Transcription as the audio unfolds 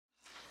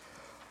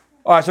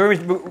All right, so we're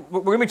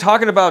going to be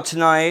talking about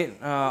tonight.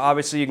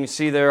 Obviously, you can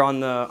see there on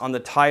the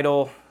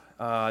title.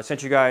 I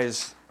sent you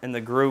guys in the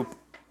group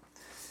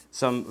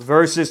some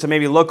verses to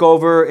maybe look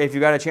over. If you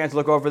got a chance to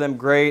look over them,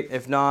 great.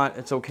 If not,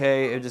 it's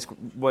okay. It just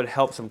would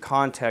help some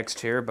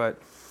context here.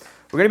 But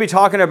we're going to be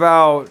talking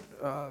about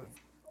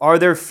are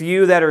there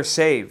few that are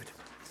saved?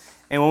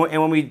 And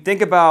when we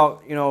think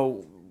about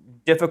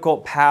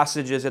difficult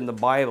passages in the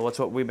Bible, that's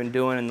what we've been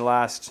doing in the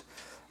last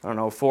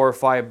 4 or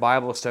 5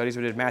 Bible studies.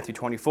 We did Matthew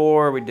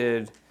 24. We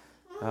did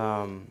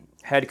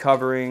head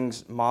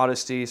coverings,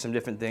 modesty, some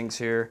different things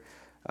here.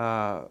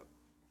 I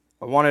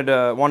wanted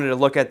to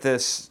look at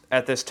this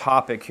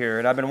topic here,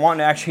 and I've been wanting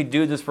to actually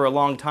do this for a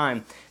long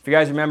time. If you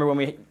guys remember when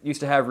we used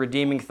to have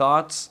redeeming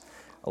thoughts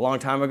a long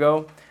time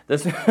ago,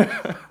 this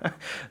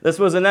this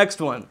was the next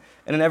one,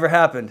 and it never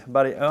happened.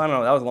 But I don't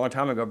know, that was a long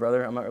time ago,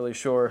 brother. I'm not really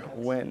sure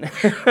when.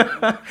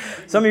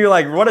 Some of you are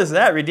like, "What is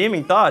that?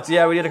 Redeeming thoughts?"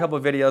 Yeah, we did a couple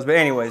of videos, but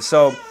anyway,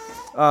 so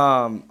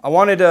I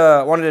wanted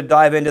to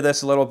dive into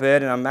this a little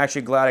bit, and I'm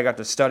actually glad I got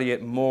to study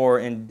it more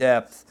in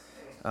depth,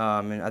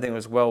 and I think it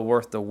was well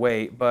worth the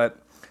wait. But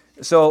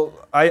so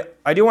I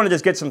do want to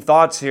just get some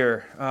thoughts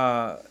here.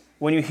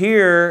 When you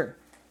hear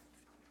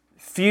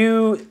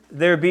few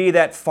there be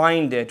that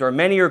find it, or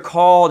many are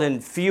called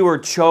and few are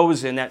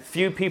chosen, that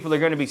few people are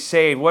going to be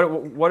saved,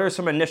 what are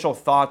some initial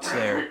thoughts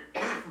there?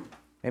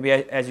 Maybe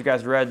as you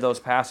guys read those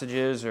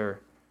passages, or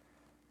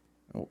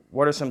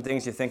what are some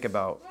things you think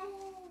about?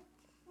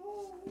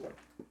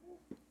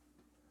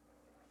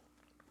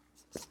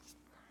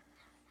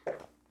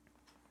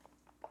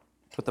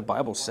 That's what the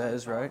Bible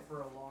says, right? For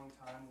a long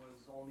time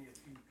was only a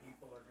few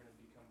people are going to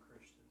become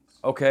Christians.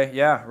 Okay,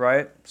 yeah,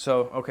 right.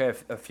 So, okay,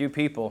 a few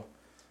people.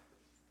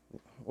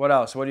 What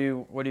else? What do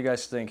you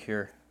guys think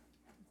here?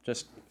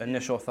 Just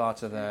initial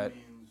thoughts of that.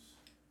 Means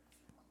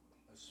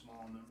a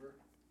small number.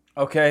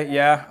 Okay,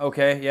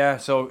 yeah.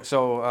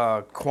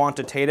 So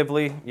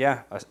quantitatively,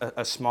 yeah,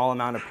 a small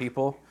amount of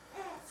people.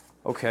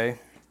 Okay,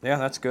 yeah,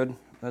 that's good.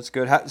 That's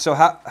good.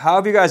 How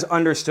have you guys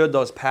understood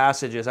those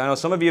passages? I know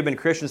some of you have been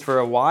Christians for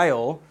a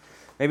while,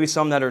 maybe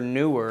some that are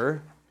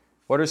newer.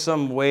 What are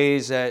some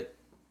ways that,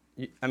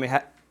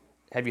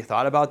 have you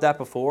thought about that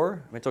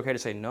before? It's okay to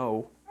say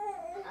no.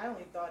 I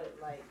only thought it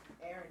like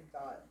Aaron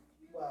thought,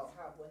 what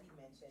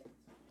he mentioned.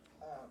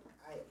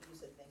 I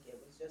used to think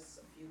it was just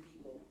a few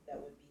people that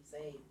would be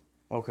saved.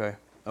 Okay,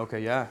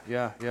 yeah. I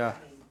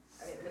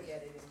didn't look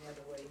at it any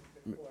other way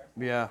before.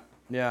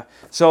 Yeah.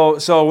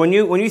 So when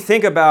you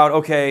think about,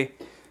 okay,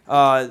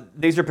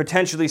 these are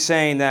potentially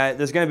saying that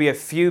there's going to be a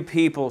few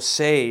people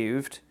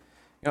saved,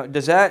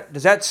 does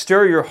that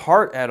stir your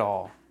heart at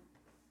all?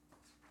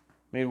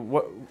 I mean,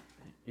 what?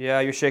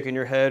 Yeah, you're shaking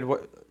your head.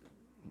 What?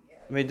 Yeah,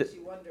 makes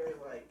you wonder,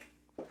 like,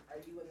 are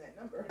you in that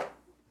number?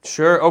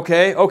 Sure.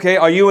 Okay.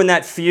 Are you in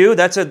that few?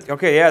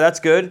 Okay. Yeah, that's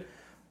good.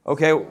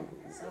 Okay.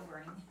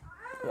 Sobering.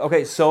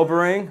 Okay.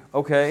 Sobering.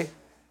 Okay.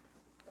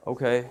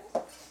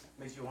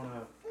 Makes you you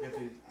have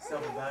to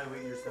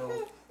self-evaluate yourself,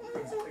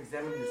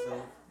 examine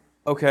yourself.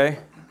 Okay.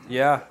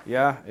 Yeah. I was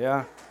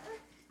thinking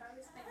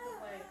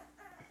like,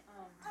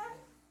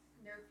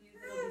 there are few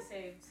that'll be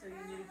saved, so you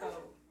need to go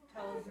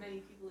tell as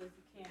many people as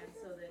you can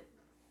so that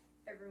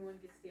everyone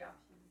gets the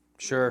option.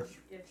 Sure.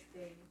 If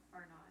they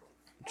are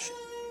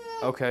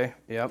not. Okay.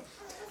 Yep.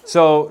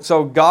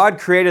 So God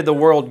created the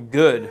world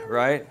good,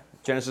 right?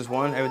 Genesis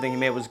 1, everything He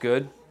made was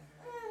good,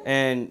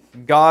 and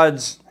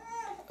God's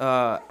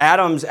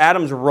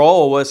Adam's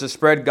role was to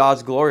spread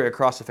God's glory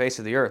across the face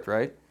of the earth,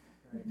 right?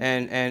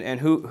 And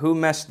who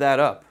messed that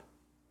up?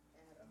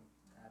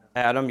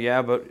 Adam,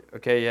 yeah,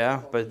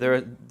 but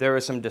there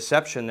was some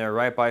deception there,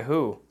 right? By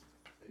who?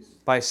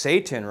 By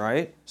Satan,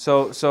 right?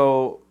 So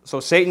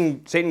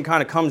Satan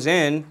kind of comes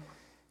in,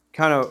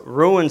 kind of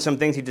ruins some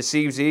things. He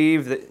deceives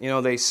Eve.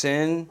 They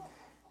sin,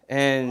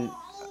 and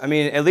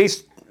at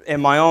least in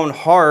my own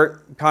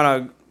heart,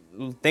 kind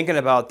of thinking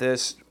about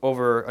this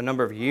over a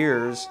number of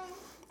years,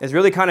 is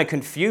really kind of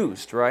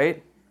confused,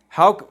 right?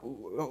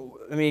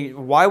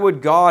 Why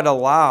would God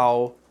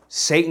allow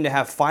Satan to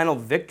have final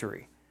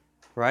victory,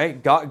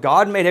 right?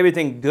 God made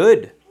everything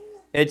good.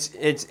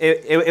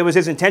 It was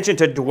His intention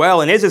to dwell,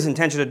 and is His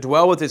intention to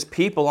dwell with His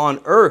people on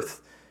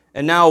earth.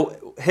 And now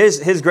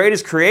His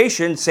greatest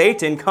creation,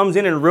 Satan, comes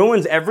in and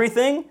ruins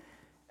everything.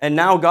 And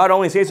now God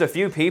only saves a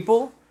few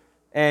people,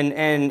 and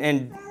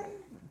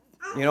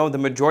the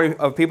majority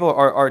of people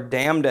are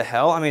damned to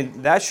hell.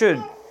 That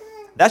should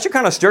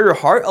kind of stir your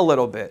heart a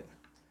little bit,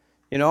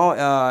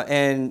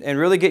 and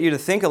really get you to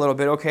think a little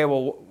bit. Okay,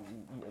 well,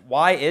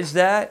 why is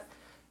that?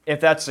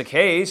 If that's the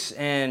case,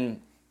 and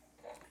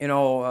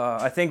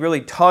I think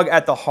really tug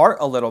at the heart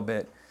a little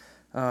bit.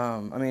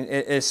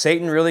 Is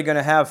Satan really going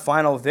to have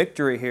final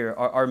victory here?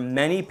 Are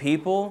many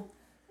people,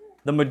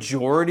 the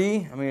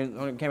majority, I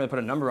can't really put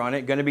a number on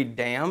it, going to be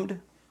damned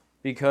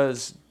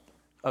because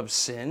of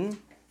sin?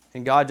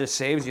 And God just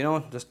saves,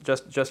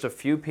 just a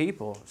few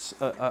people,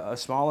 a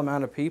small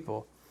amount of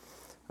people.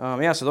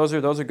 So those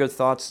are good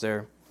thoughts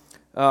there.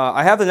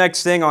 I have the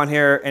next thing on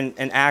here,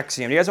 an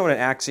axiom. Do you guys know what an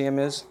axiom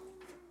is?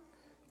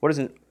 What is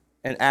an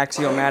an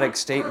axiomatic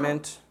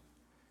statement,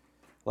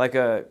 like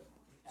an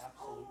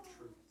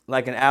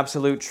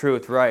absolute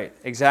truth, right?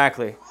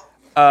 Exactly.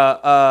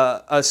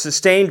 A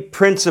sustained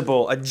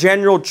principle, a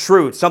general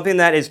truth, something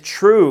that is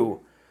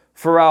true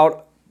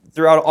throughout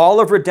all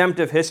of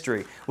redemptive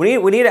history. We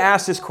need to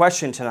ask this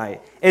question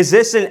tonight. Is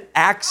this an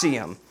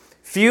axiom?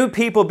 Few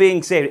people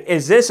being saved.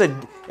 Is this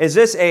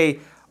a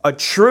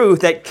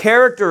truth that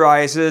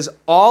characterizes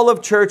all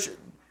of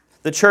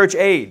the church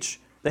age,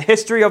 the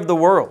history of the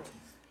world?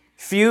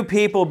 Few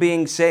people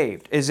being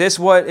saved. Is this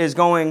what is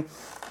going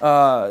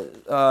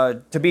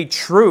to be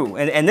true?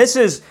 And this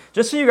is,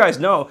 just so you guys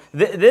know,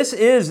 this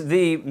is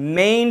the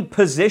main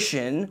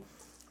position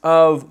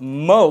of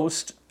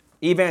most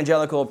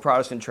evangelical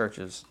Protestant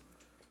churches,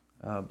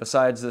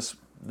 besides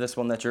this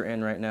one that you're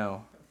in right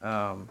now.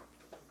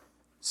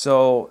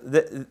 So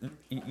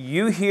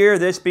you hear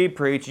this be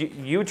preached,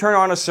 you turn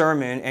on a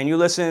sermon and you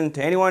listen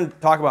to anyone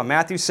talk about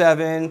Matthew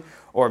 7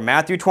 or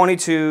Matthew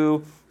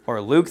 22 or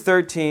Luke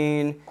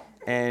 13,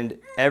 and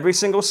every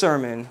single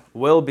sermon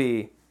will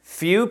be,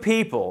 few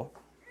people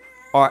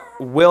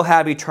will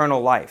have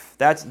eternal life.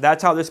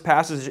 That's how this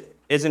passage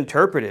is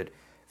interpreted.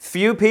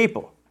 Few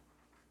people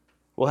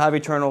will have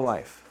eternal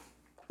life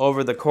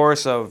over the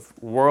course of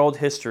world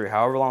history,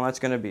 however long that's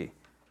going to be.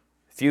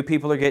 Few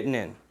people are getting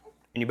in.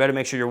 And you better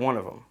make sure you're one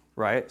of them,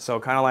 right? So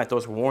kind of like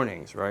those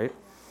warnings, right?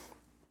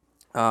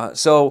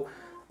 So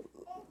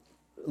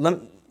let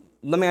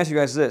me ask you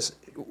guys this.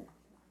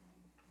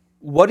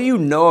 What do you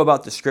know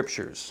about the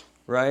Scriptures,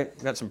 right?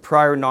 We've got some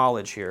prior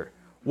knowledge here.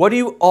 What do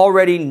you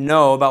already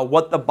know about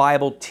what the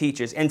Bible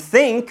teaches? And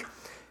think,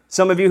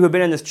 some of you who have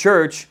been in this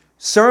church,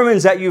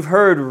 sermons that you've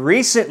heard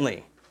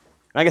recently.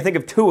 And I can think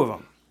of 2 of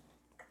them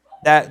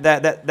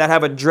that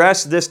have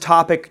addressed this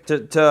topic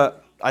to,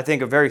 I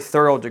think, a very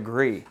thorough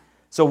degree.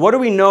 So what do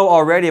we know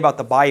already about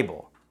the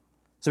Bible?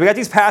 So we got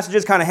these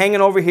passages kind of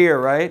hanging over here,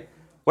 right?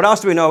 What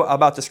else do we know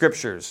about the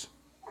Scriptures?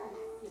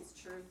 It's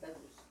true. That's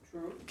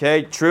true.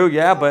 Okay, true,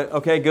 yeah, but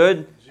okay,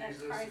 good.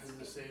 Jesus is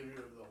the Savior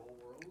of the whole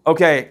world.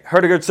 Okay,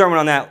 heard a good sermon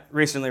on that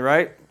recently,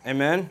 right?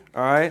 Amen?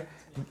 All right.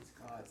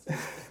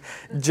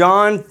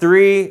 John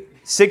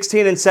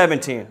 3:16 and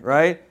 17,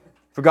 right?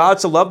 For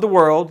God so loved the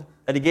world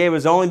that He gave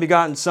His only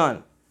begotten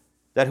Son,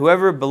 that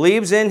whoever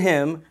believes in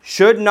Him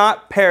should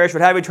not perish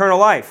but have eternal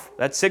life.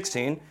 That's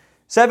 16.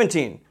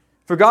 17.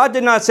 For God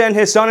did not send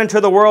His Son into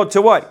the world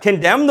to what?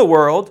 Condemn the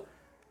world,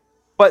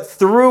 but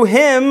through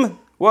Him,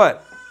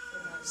 what?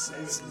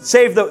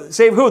 Save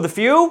who? The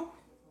few?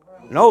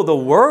 No, the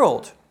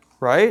world,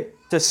 right?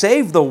 To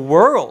save the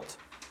world.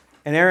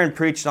 And Aaron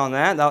preached on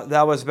that.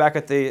 That was back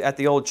at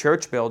the old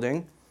church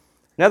building.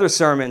 Another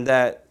sermon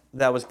that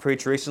was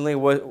preached recently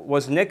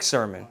was Nick's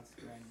sermon.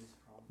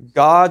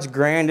 God's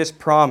grandest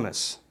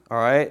promise. All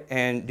right?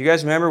 And do you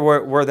guys remember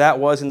where that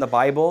was in the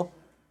Bible?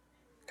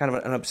 Kind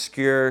of an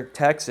obscure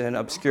text in an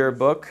obscure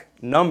book.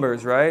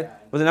 Numbers, right?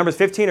 Was it Numbers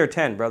 15 or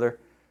 10, brother?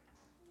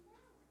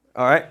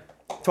 All right?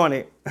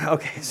 20.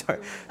 Okay, sorry.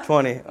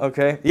 20.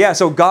 Okay. Yeah,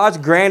 so God's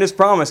grandest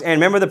promise.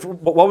 And remember,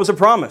 what was the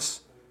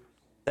promise?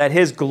 That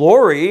His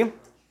glory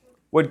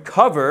would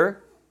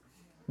cover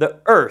the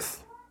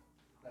earth.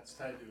 That's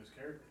tied to His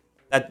character.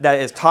 That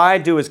is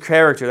tied to His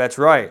character. That's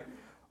right.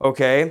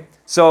 Okay.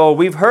 So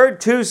we've heard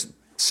 2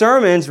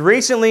 sermons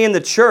recently in the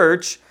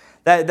church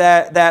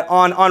that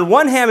on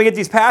one hand we get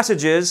these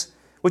passages,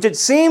 which it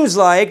seems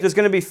like there's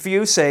going to be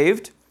few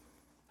saved.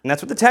 And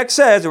that's what the text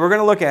says, and we're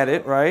going to look at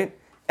it, right?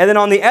 And then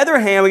on the other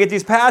hand, we get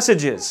these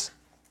passages,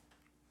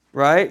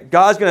 right?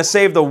 God's going to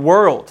save the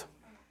world.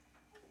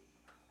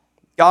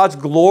 God's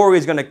glory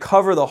is going to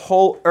cover the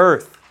whole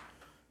earth.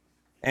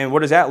 And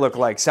what does that look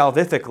like?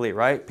 Salvifically,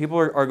 right? People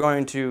are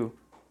going to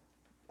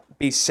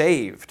be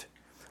saved.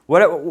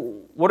 What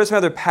are some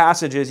other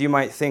passages you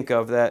might think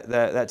of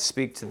that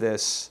speak to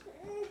this?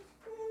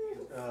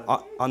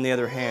 On the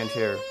other hand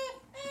here.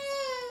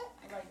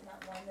 Like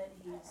not one that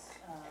he's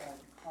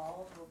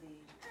called will be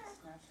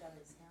snatched out of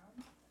his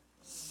hand.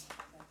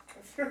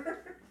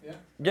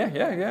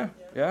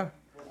 Yeah.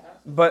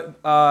 But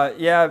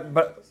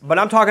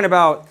I'm talking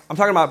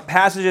about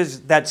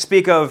passages that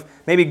speak of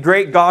maybe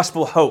great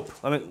gospel hope.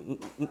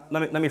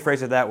 Let me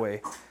phrase it that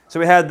way. So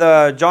we had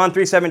the John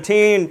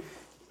 3:17,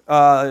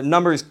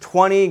 Numbers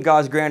 20,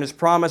 God's grandest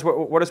promise.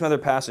 What are some other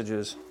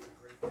passages?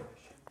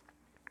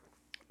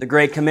 The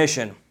Great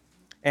Commission.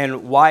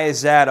 And why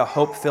is that a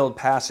hope-filled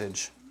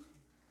passage?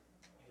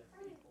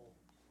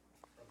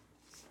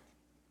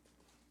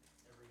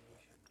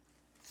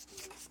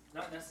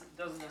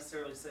 Doesn't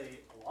necessarily say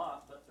a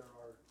lot, but there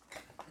are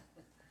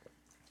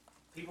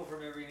people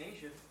from every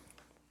nation.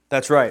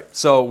 That's right.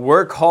 So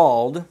we're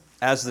called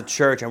as the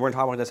church, and we're going to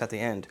talk about this at the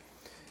end.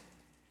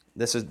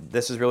 This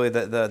is really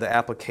the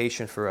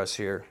application for us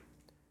here.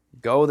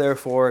 Go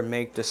therefore and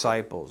make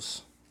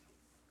disciples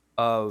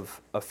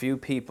of a few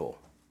people.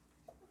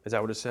 Is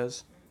that what it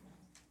says?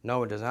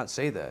 No, it does not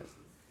say that.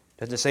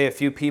 Does it say a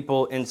few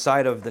people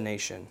inside of the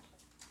nation?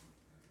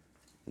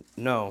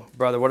 No.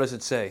 Brother, what does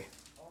it say?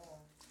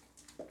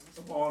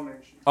 Of all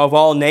nations. Of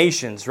all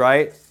nations,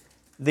 right?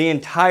 The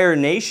entire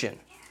nation.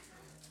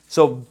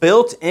 So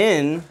built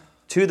in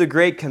to the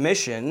Great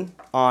Commission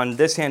on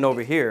this hand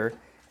over here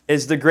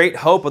is the great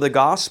hope of the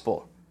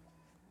gospel.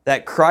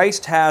 That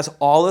Christ has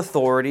all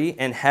authority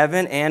in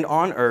heaven and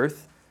on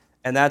earth.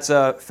 And that's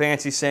a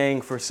fancy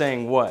saying for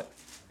saying what?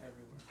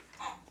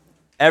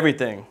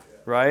 Everything,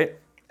 right?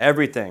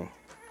 Everything.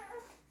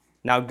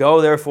 Now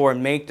go therefore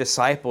and make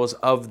disciples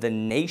of the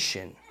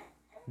nation.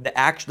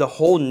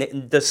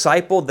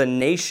 Disciple the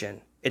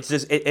nation. It's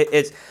just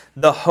it's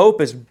the hope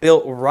is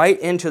built right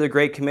into the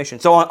Great Commission.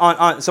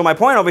 So so my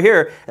point over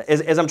here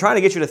is I'm trying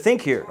to get you to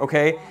think here,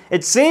 okay?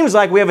 It seems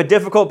like we have a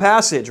difficult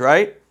passage,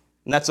 right?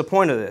 And that's the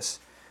point of this.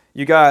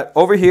 You got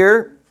over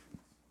here,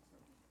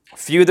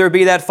 few there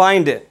be that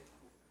find it.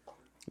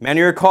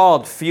 Many are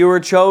called, few are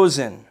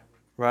chosen,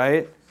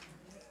 right?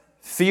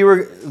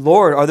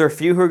 Lord, are there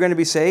few who are going to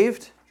be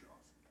saved?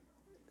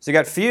 So you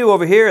got few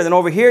over here, and then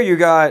over here you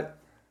got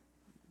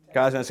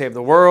God's going to save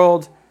the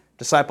world,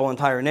 disciple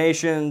entire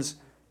nations,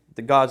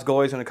 the God's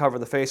glory is going to cover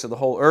the face of the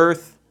whole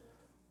earth.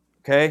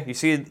 Okay, you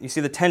see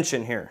the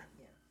tension here,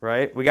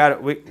 right?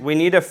 We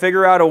need to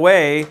figure out a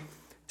way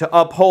to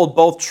uphold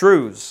both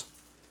truths.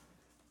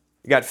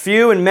 You got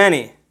few and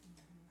many.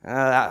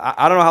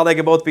 I don't know how they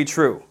can both be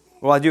true.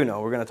 Well, I do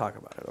know. We're going to talk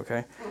about it,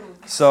 okay?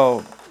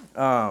 So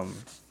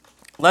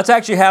let's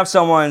actually have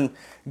someone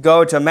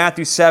go to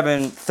Matthew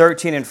 7,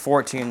 13 and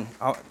 14.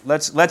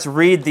 Let's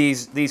read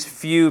these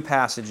few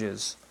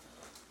passages.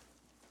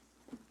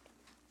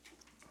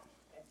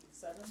 Matthew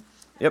 7.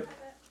 Yep.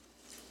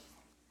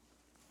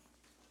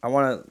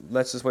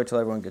 Let's just wait till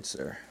everyone gets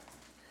there.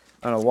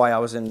 I don't know why I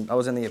was in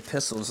the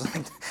epistles.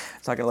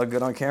 It's not going to look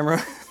good on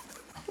camera.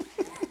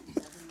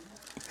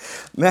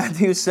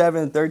 Matthew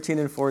 7, 13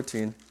 and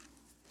 14.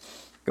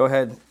 Go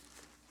ahead.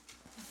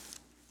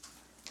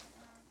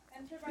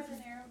 Enter by the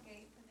narrow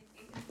gate, for the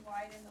gate is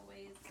wide and the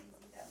way is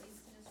easy that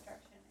leads to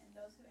destruction, and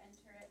those who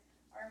enter it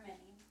are many.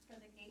 For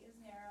the gate is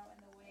narrow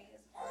and the way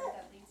is hard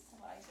that leads to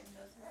life, and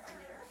those who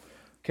find it are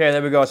few. Okay,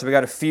 there we go. So we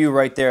got a few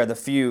right there, the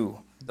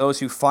few.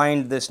 Those who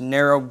find this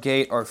narrow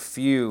gate are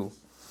few.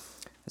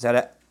 Is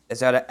that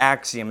an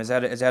axiom? Is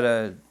that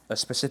a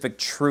specific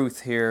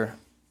truth here,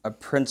 a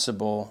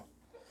principle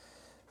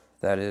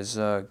that is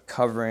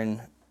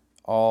covering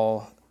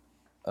all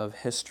of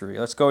history?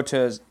 Let's go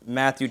to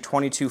Matthew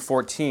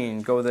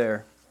 22:14. Go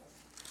there.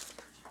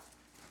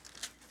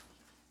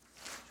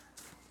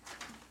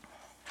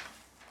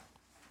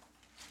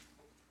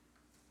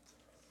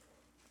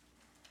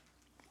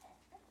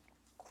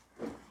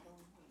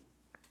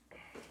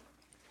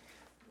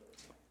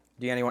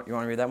 Deanna, you want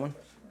to read that one?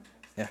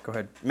 Yeah, go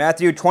ahead.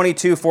 Matthew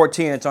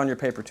 22:14. It's on your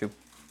paper too.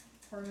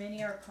 For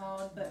many are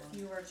called, but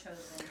few are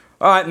chosen.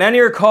 All right, many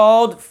are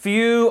called,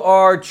 few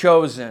are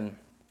chosen.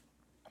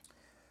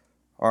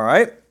 All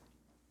right.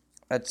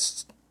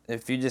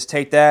 If you just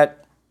take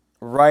that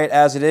right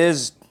as it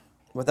is,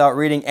 without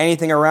reading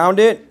anything around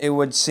it, it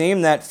would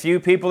seem that few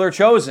people are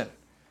chosen.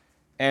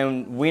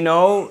 And we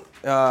know,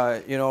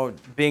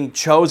 being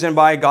chosen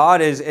by God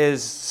is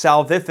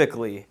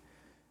salvifically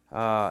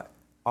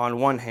on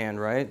one hand,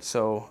 right?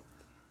 So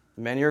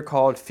many are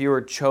called, few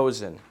are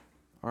chosen.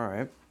 All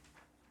right.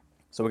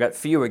 So we got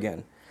few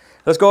again.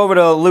 Let's go over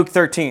to Luke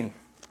 13.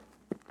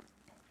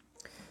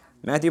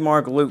 Matthew,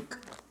 Mark, Luke.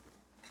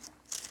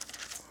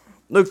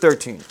 Luke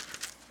 13.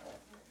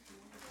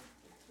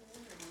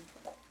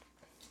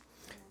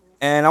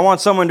 And I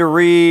want someone to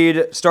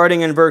read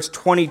starting in verse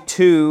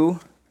 22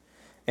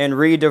 and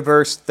read to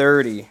verse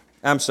 30.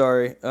 I'm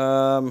sorry.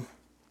 Yeah,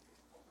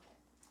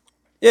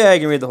 I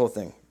can read the whole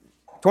thing.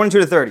 22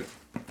 to 30.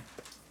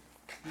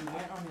 He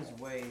went on his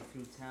way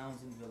through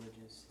towns and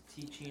villages,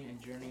 teaching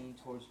and journeying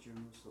towards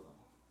Jerusalem.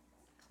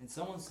 And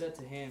someone said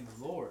to him,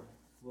 Lord,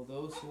 will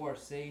those who are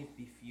saved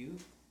be few?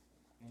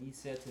 And he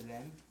said to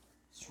them,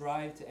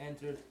 strive to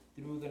enter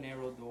through the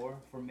narrow door,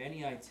 for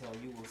many, I tell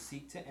you, will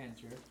seek to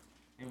enter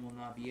and will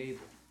not be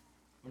able.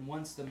 When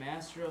once the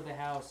master of the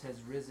house has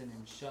risen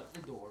and shut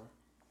the door,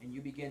 and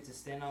you begin to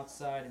stand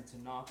outside and to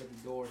knock at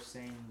the door,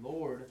 saying,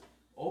 Lord,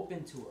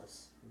 open to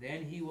us,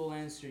 then he will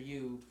answer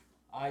you,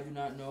 I do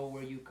not know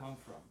where you come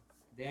from.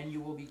 Then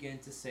you will begin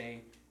to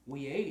say,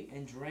 we ate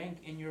and drank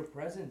in your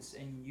presence,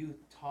 and you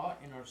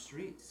taught in our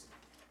streets.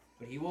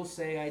 But he will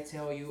say, I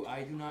tell you,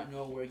 I do not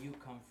know where you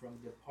come from.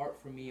 Depart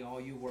from me,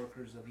 all you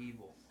workers of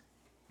evil.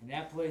 In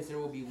that place there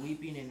will be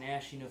weeping and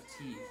gnashing of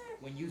teeth,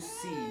 when you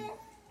see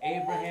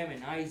Abraham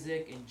and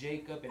Isaac and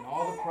Jacob and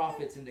all the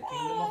prophets in the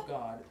kingdom of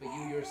God, but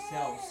you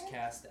yourselves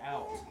cast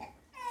out.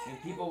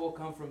 And people will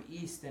come from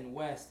east and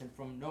west and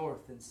from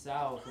north and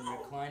south and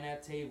recline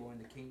at table in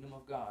the kingdom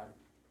of God.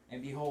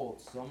 And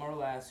behold, some are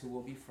last who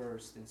will be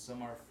first, and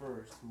some are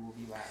first who will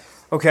be last.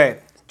 Okay,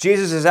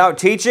 Jesus is out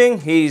teaching.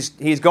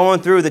 He's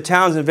going through the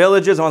towns and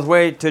villages on his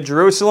way to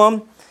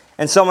Jerusalem.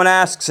 And someone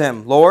asks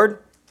him,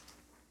 Lord,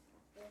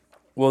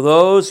 will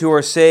those who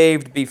are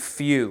saved be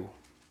few?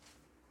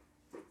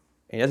 And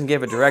he doesn't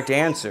give a direct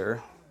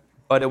answer,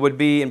 but it would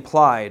be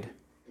implied.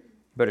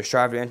 Better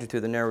strive to enter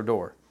through the narrow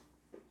door.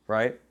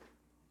 Right?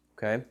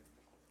 Okay?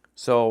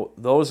 So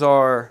those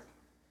are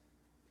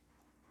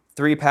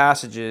 3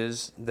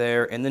 passages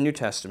there in the New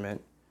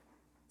Testament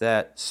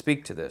that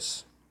speak to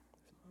this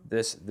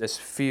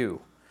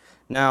few.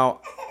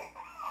 Now,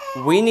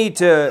 we need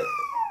to,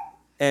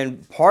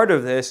 and part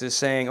of this is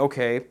saying,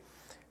 okay,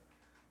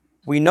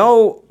 we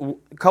know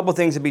a couple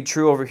things to be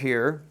true over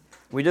here.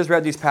 We just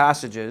read these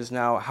passages.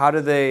 Now, how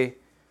do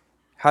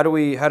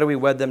we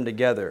wed them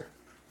together?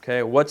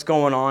 Okay, what's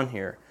going on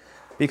here?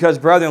 Because,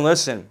 brethren,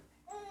 listen,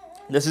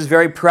 this is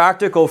very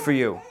practical for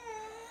you.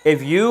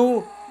 If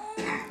you,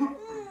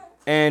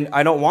 and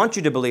I don't want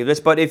you to believe this,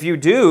 but if you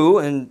do,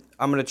 and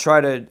I'm going to try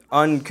to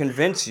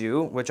unconvince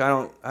you, which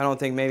I don't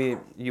think maybe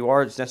you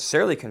are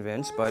necessarily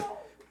convinced, but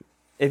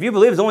if you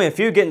believe there's only a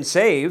few getting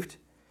saved,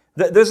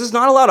 there's just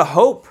not a lot of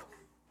hope.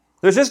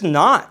 There's just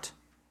not.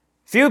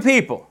 Few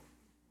people.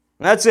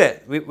 That's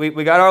it.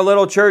 We got our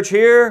little church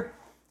here,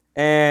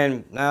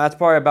 and that's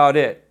probably about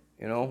it.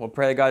 You know, we'll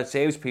pray that God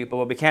saves people,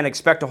 but we can't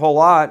expect a whole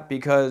lot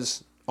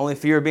because only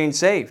few are being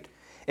saved.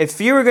 If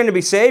few are going to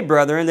be saved,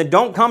 brethren, then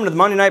don't come to the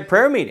Monday night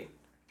prayer meeting.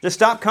 Just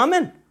stop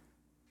coming.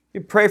 You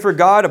pray for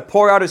God to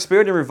pour out His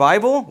Spirit in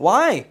revival.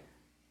 Why?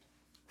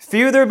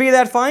 Few there be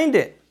that find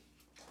it.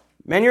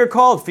 Many are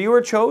called, few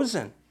are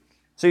chosen.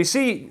 So you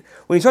see,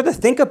 when you start to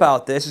think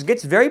about this, it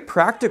gets very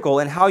practical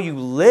in how you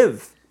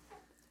live.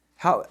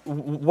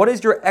 What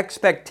is your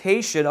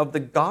expectation of the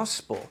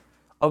gospel,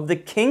 of the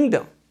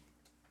kingdom?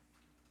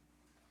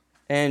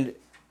 And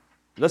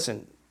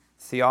listen,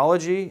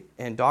 theology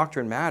and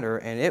doctrine matter,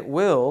 and it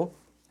will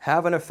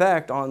have an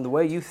effect on the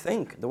way you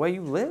think, the way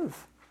you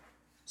live.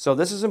 So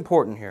this is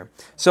important here.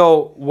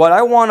 So what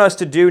I want us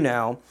to do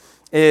now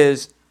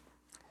is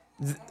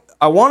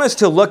I want us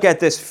to look at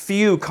this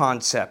few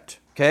concept.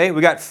 Okay,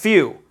 we got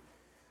few.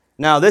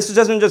 Now this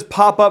doesn't just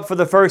pop up for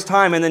the first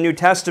time in the New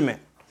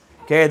Testament.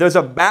 Okay, there's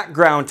a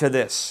background to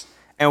this.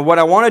 And what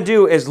I want to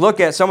do is look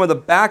at some of the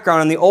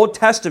background in the Old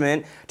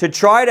Testament to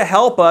try to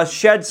help us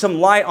shed some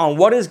light on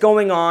what is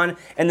going on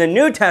in the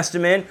New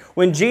Testament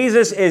when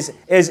Jesus is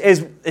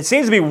it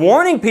seems to be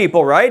warning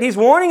people, right? He's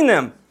warning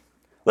them.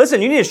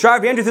 Listen, you need to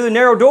strive to enter through the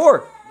narrow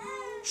door.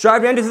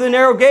 Strive to enter through the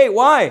narrow gate.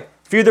 Why?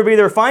 Few there be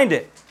there find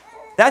it.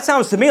 That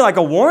sounds to me like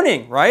a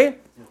warning, right?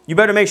 You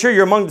better make sure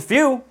you're among the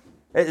few.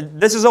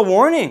 This is a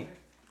warning.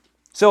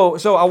 So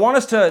I want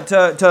us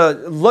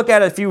to look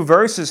at a few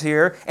verses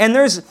here, and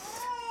there's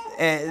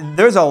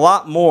a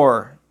lot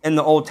more in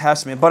the Old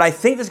Testament, but I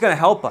think this is going to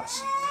help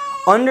us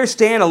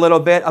understand a little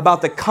bit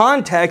about the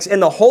context in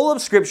the whole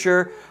of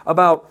Scripture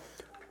about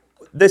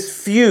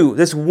this few,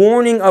 this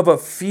warning of a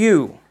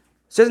few.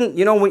 This isn't,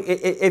 you know,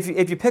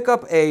 if you pick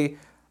up a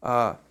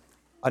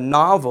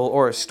novel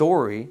or a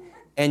story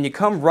and you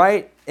come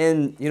right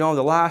in, you know,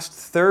 the last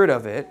third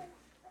of it,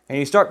 and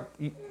you start,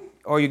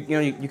 or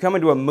you come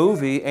into a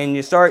movie and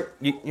you start,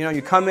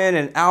 you come in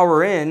an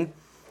hour in.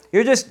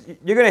 You're going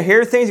to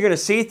hear things, you're going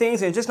to see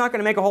things, and it's just not going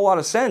to make a whole lot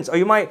of sense. Or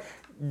you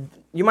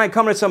might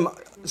come to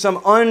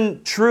some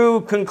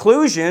untrue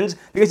conclusions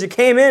because you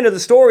came into the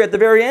story at the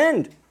very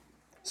end.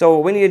 So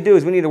what we need to do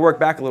is we need to work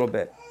back a little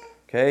bit,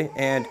 okay?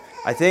 And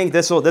I think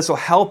this will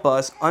help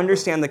us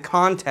understand the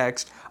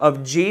context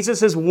of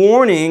Jesus'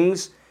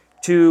 warnings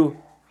to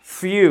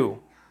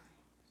few.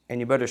 And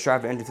you better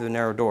strive to enter through the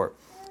narrow door.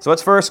 So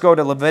let's first go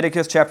to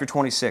Leviticus chapter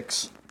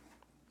 26.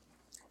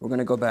 We're going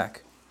to go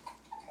back.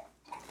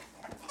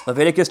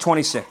 Leviticus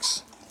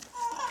 26.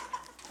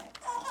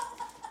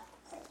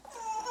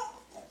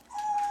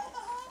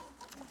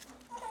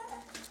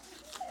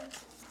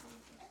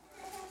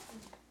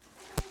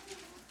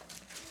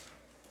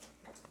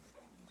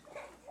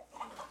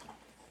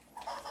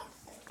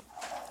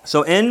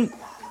 So in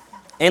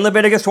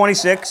Leviticus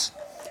 26,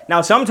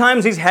 now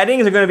sometimes these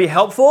headings are going to be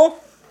helpful.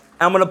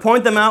 I'm going to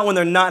point them out when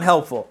they're not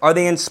helpful. Are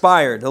they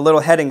inspired? The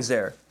little headings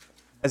there.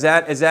 Is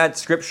that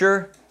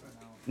scripture?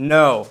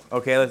 No.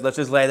 Okay, let's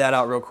just lay that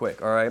out real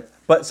quick, all right?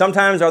 But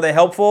sometimes are they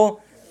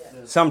helpful?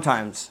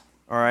 Sometimes,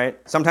 all right?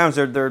 Sometimes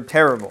they're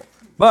terrible.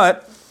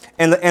 But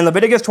in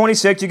Leviticus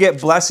 26, you get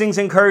blessings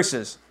and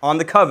curses on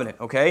the covenant,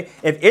 okay?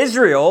 If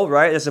Israel,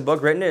 right, this is a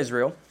book written to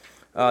Israel,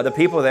 the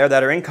people there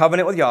that are in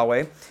covenant with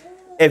Yahweh,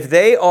 if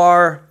they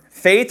are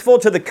faithful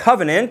to the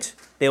covenant,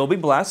 they will be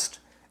blessed.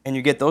 And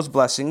you get those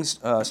blessings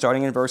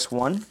starting in verse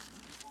 1,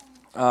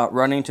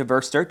 running to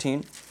verse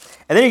 13.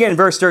 And then you get in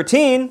verse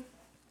 13,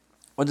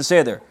 what does it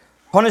say there?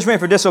 Punishment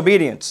for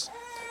disobedience.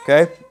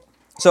 Okay?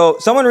 So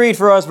someone read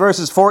for us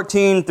verses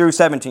 14 through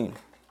 17.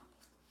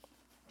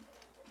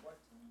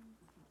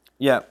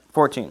 Yeah,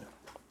 14.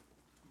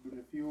 But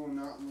if you will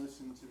not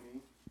listen to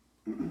me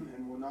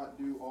and will not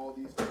do all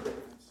these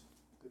commandments,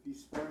 if you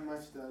spurn my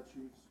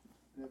statutes,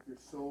 and if your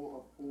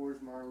soul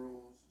abhors my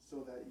rules, so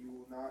that you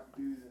will not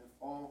do them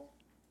all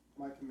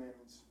my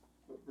commandments,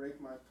 but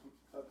break my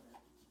covenant,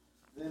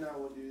 then I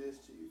will do this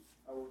to you.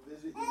 I will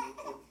visit you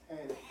with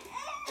panic,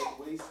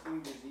 with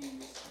wasting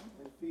disease,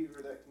 and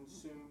fever that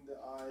consume the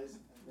eyes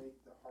and make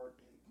the heart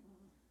ache.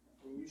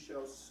 And you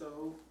shall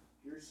sow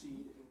your seed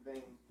in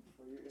vain,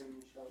 for your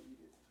enemy shall eat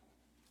it.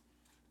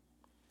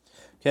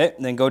 Okay,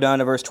 then go down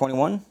to verse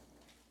 21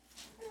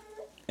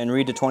 and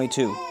read to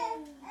 22.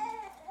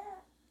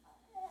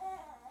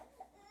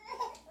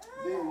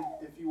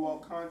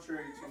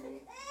 contrary to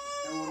me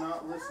and will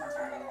not listen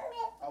to me,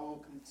 I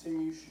will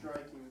continue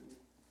striking you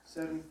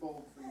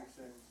sevenfold for your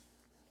sins.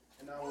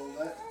 And I will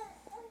let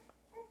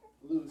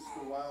loose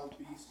the wild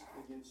beast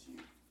against you,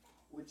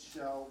 which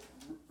shall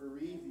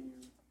bereave you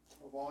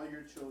of all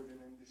your children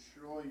and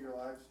destroy your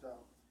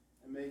livestock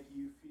and make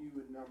you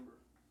few in number,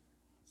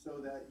 so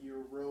that your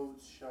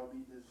roads shall be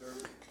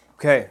deserted.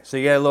 Okay, so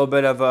you get a little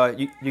bit of,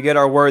 you get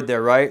our word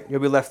there, right? You'll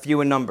be left few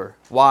in number.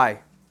 Why?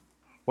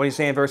 What do you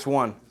say in verse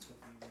 1?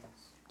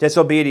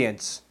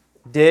 Disobedience.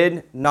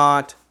 Did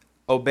not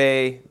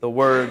obey the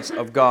words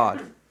of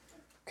God.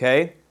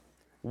 Okay?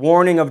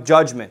 Warning of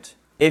judgment.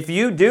 If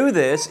you do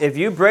this, if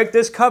you break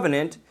this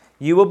covenant,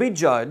 you will be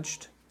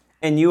judged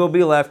and you will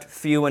be left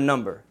few in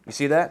number. You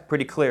see that?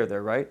 Pretty clear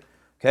there, right?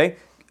 Okay?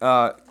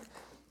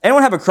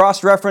 Anyone have a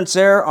cross-reference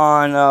there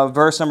on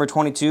verse number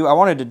 22? I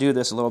wanted to do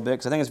this a little bit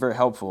because I think it's very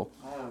helpful.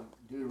 I have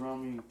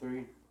Deuteronomy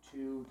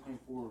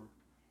 32:24.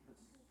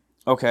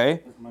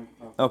 Okay. That's my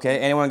cross. Okay.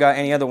 Anyone got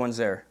any other ones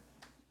there?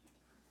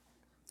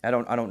 I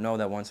don't know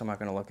that one, so I'm not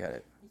going to look at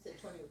it. You said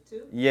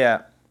 22?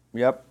 Yeah.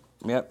 Yep.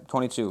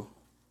 22.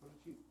 What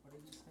did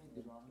you say,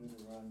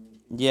 Deuteronomy?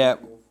 Yeah.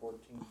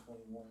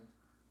 14:21.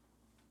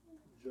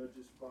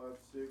 Judges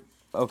 5:6.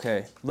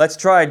 Okay. Let's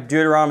try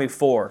Deuteronomy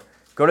 4.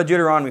 Go to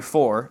Deuteronomy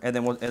 4, and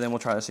then we'll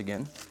try this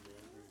again.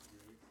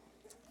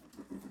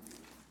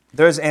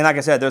 And like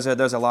I said,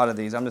 there's a lot of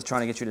these. I'm just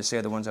trying to get you to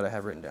say the ones that I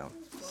have written down.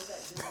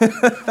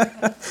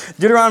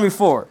 Deuteronomy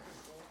 4.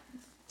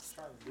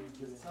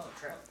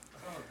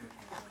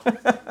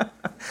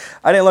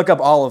 I didn't look up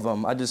all of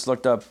them. I just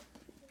looked up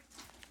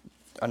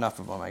enough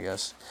of them, I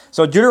guess.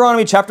 So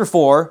Deuteronomy chapter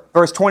 4,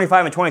 verse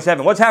 25 and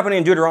 27. What's happening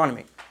in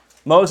Deuteronomy?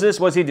 Moses,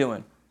 what's he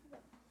doing?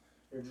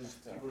 They're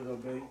just people that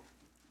obey.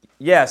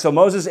 Yeah, so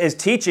Moses is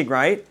teaching,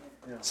 right?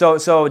 Yeah.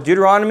 So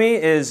Deuteronomy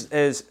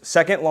is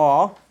second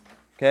law,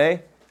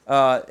 okay?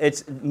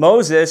 It's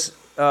Moses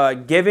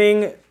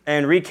giving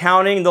and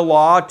recounting the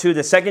law to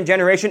the second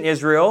generation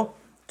Israel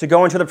to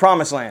go into the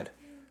promised land,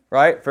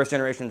 right? First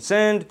generation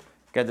sinned.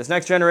 Get this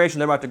next generation,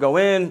 they're about to go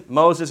in.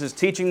 Moses is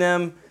teaching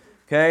them,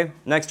 okay?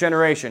 Next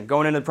generation,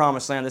 going into the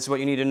promised land. This is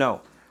what you need to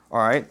know, all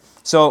right?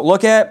 So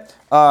look at,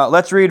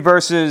 let's read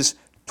verses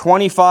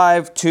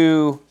 25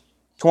 to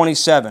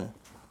 27.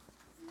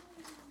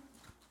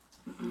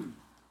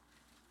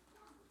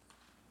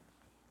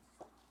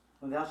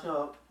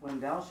 When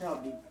thou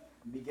shalt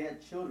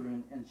beget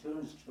children and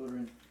children's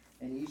children,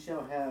 and ye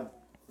shall have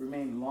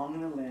remained long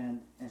in the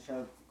land, and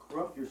shall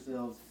corrupt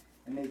yourselves,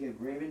 and make a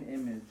graven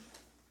image,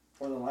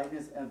 or the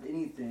likeness of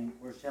anything,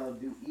 or shall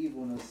do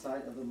evil in the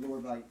sight of the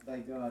Lord thy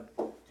God,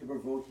 to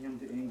provoke him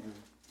to anger.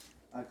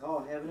 I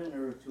call heaven and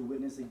earth to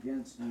witness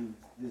against you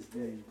this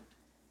day,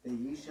 that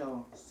ye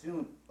shall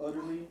soon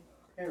utterly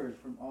perish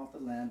from off the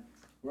land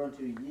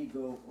whereunto ye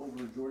go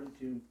over Jordan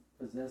to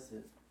possess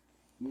it.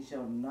 Ye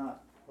shall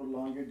not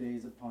prolong your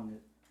days upon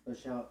it, but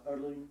shall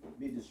utterly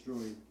be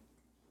destroyed.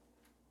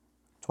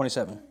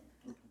 27.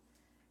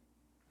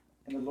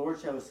 And the Lord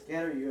shall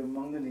scatter you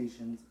among the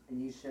nations,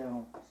 and ye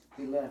shall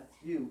be left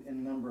few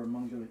in number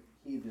among the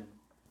heathen,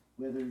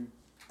 whither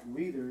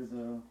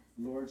the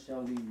Lord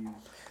shall lead you.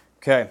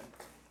 Okay,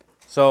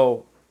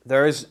 so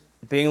there is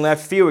being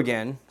left few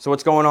again. So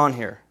what's going on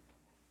here?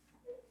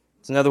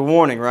 It's another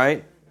warning,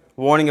 right?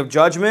 Warning of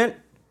judgment.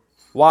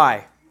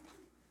 Why?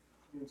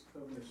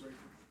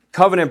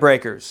 Covenant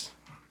breakers.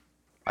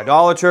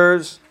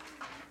 Idolaters.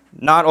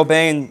 Not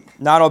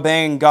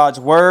obeying God's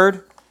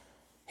word.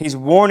 He's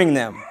warning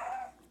them,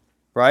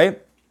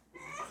 right?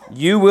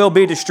 You will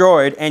be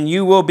destroyed and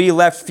you will be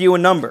left few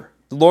in number.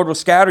 The Lord will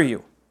scatter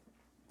you.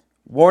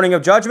 Warning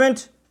of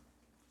judgment.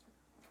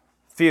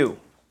 Few.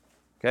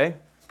 Okay?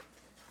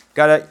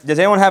 Does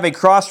anyone have a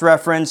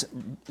cross-reference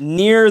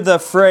near the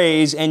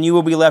phrase, and you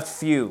will be left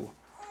few?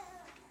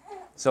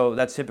 So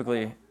that's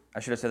typically, I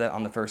should have said that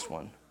on the first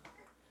one.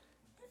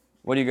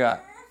 What do you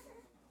got?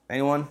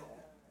 Anyone?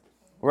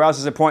 Where else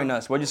is it pointing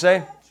us? What'd you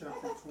say?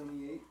 Chapter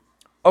 28.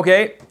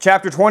 Okay,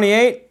 chapter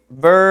 28,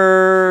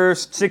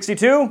 verse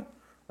 62.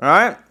 All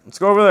right, let's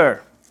go over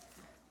there.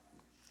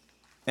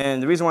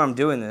 And the reason why I'm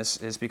doing this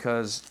is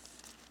because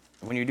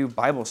when you do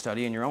Bible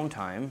study in your own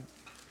time,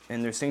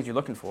 and there's things you're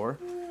looking for,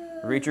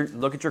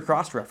 look at your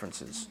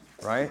cross-references,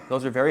 right?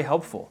 Those are very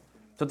helpful.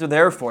 That's what they're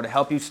there for, to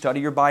help you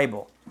study your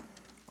Bible.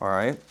 All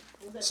right?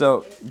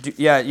 So,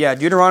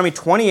 Deuteronomy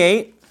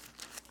 28,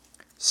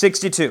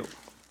 62.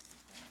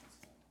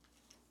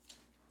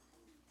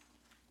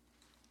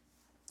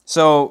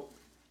 So,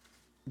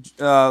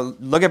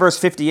 look at verse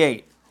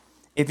 58.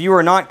 If you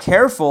are not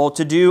careful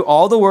to do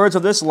all the words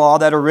of this law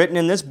that are written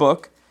in this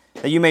book,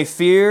 that you may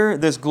fear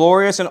this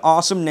glorious and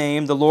awesome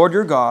name, the Lord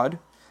your God,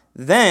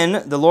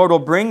 then the Lord will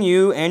bring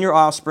you and your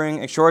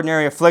offspring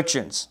extraordinary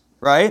afflictions,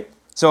 right?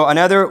 So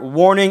another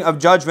warning of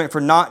judgment for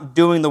not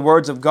doing the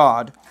words of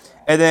God.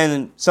 And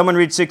then someone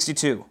read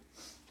 62.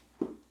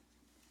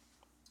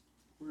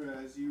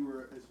 Whereas you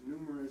were as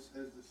numerous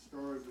as the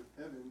stars of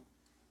heaven,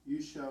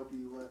 you shall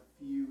be left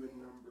few in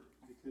number,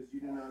 because you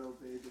did not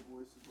obey the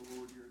voice of the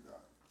Lord your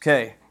God.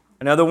 Okay,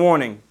 another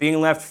warning, being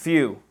left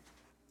few.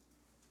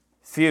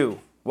 Few.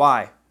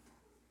 Why?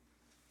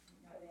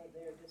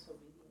 Their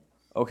disobedience.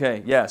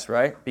 Okay, yes,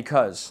 right?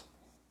 Because.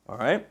 All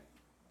right?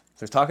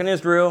 So he's talking to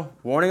Israel,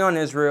 warning on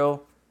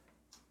Israel.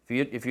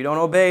 If you don't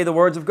obey the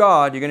words of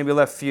God, you're going to be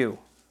left few.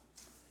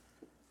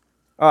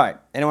 All right.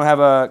 Anyone have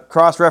a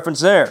cross-reference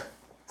there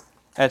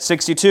at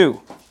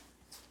 62?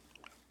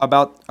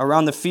 About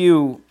around the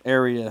few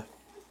area.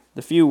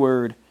 The few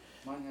word.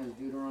 Mine has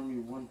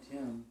Deuteronomy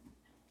 1:10.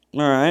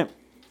 All right.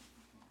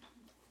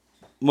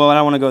 Well, I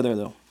don't want to go there,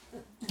 though.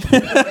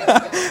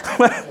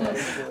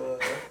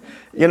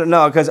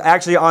 No, because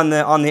actually on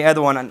the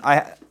other one,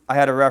 I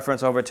had a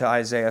reference over to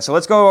Isaiah. So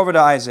let's go over to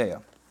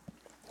Isaiah.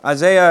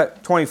 Isaiah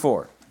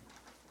 24.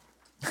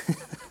 I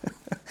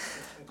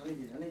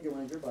need to get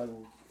one of your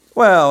Bibles.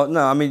 Well,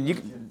 no, I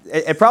mean,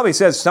 it probably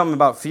says something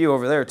about few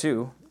over there,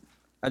 too.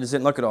 I just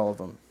didn't look at all of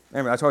them.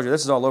 Remember, I told you,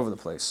 this is all over the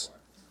place.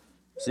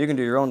 So you can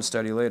do your own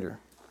study later.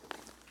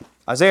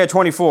 Isaiah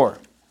 24.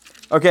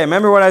 Okay,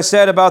 remember what I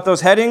said about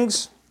those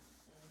headings?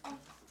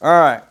 All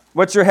right,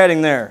 what's your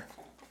heading there?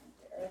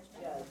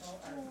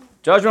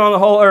 Judgment on the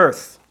whole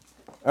earth.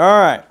 All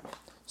right,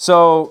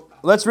 so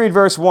let's read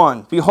verse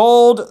 1.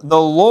 Behold,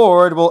 the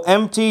Lord will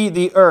empty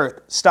the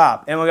earth.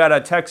 Stop. And we got a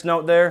text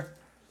note there?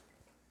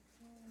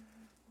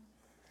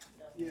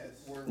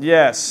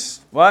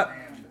 Yes. What?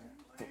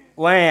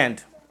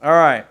 Land. All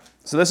right.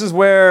 So this is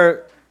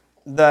where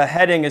the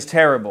heading is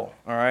terrible.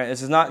 All right.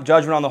 This is not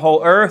judgment on the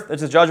whole earth.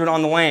 This is judgment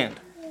on the land.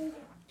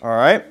 All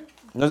right.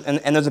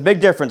 And there's a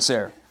big difference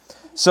there.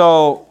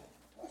 So,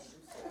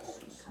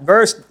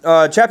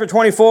 chapter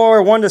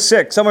 24,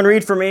 1-6. Someone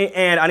read for me,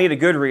 and I need a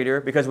good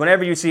reader, because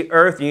whenever you see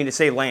earth, you need to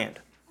say land.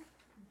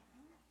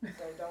 So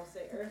don't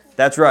say earth.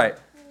 That's right.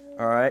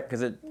 All right,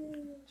 because it.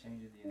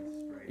 Changes the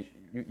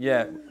inspiration.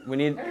 Yeah, we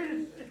need.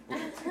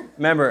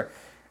 Remember,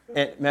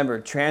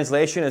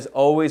 translation is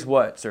always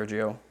what,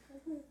 Sergio?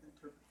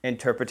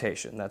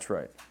 Interpretation. That's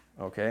right.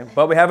 Okay,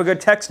 but we have a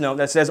good text note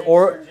that says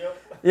or.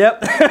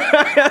 Yep.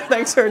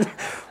 Thanks, Sergio.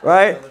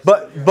 Right,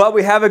 but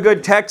we have a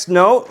good text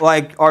note,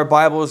 like our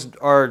Bibles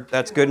are.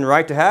 That's good and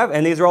right to have,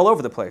 and these are all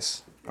over the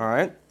place. All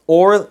right,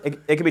 or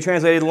it can be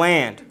translated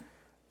land,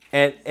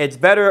 and it's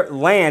better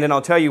land, and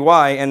I'll tell you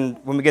why. And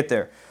when we get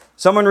there,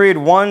 someone read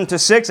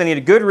 1-6. I need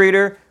a good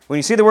reader. When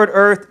you see the word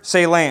earth,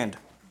 say land.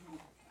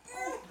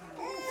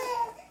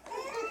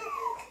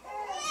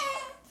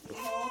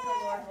 Behold, the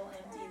Lord will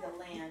empty the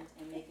land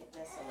and make it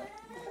desolate,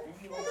 and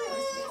he will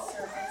curse its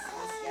surface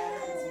and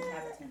scatter its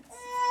inhabitants.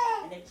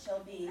 And it shall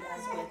be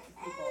as with the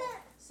people,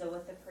 so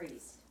with the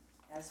priest,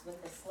 as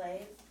with the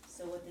slave,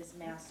 so with his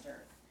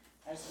master,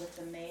 as with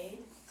the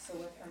maid, so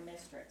with her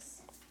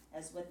mistress,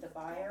 as with the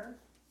buyer,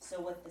 so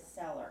with the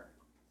seller,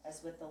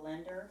 as with the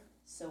lender,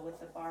 so with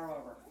the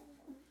borrower,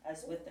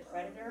 as with the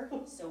creditor,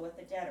 so with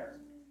the debtor.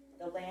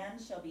 The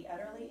land shall be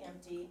utterly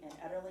empty and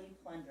utterly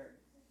plundered,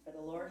 for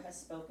the Lord has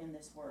spoken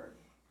this word.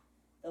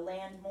 The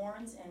land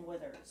mourns and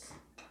withers.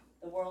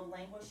 The world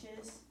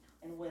languishes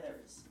and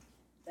withers.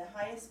 The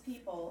highest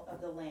people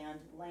of the land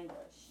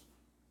languish.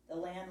 The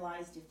land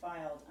lies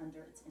defiled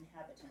under its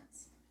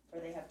inhabitants, for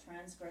they have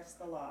transgressed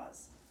the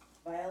laws,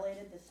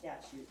 violated the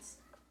statutes,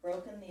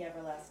 broken the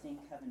everlasting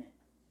covenant.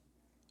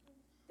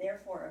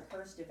 Therefore a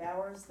curse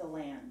devours the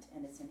land,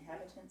 and its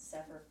inhabitants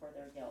suffer for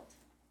their guilt.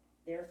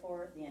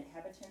 Therefore the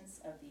inhabitants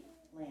of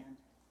the land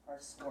are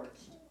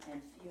scorched,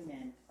 and few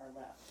men are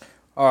left.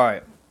 All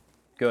right,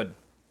 good.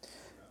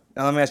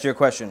 Now let me ask you a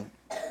question.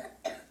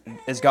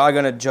 Is God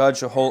going to judge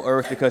the whole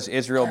earth because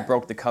Israel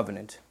broke the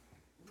covenant?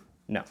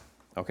 No.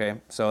 Okay,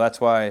 so that's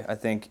why I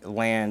think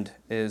land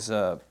is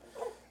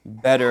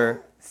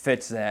better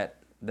fits that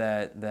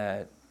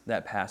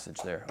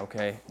passage there.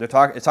 Okay,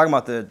 it's talking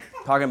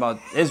about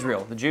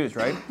Israel, the Jews,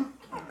 right?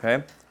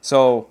 Okay,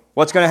 so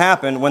what's going to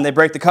happen when they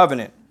break the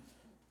covenant?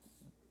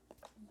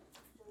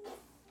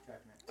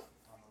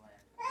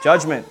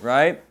 Judgment,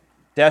 right?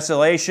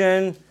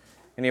 Desolation,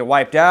 and you're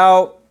wiped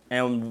out,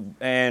 and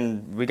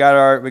we got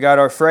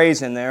our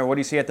phrase in there. What do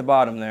you see at the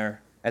bottom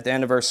there, at the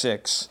end of verse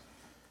 6?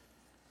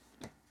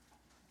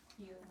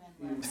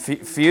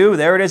 Few,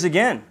 there it is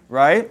again,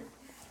 right?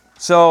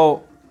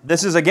 So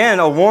this is again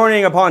a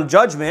warning upon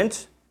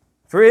judgment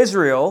for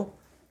Israel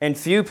and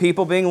few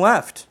people being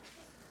left.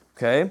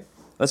 Okay,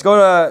 let's go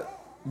to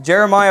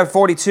Jeremiah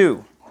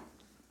 42.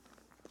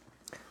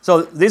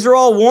 So these are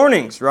all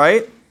warnings,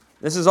 right?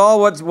 This is all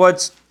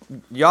what's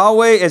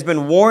Yahweh has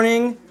been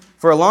warning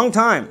for a long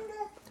time.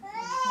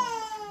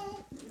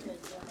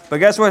 But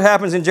guess what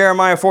happens in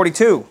Jeremiah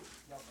 42?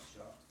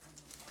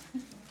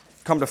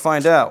 Come to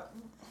find out.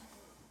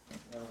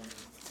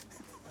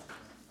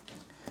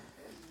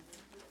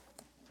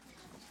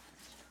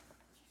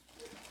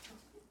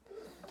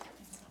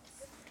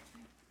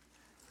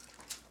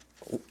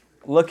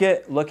 Look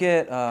at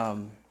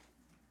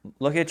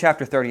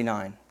chapter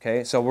 39.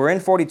 Okay, so we're in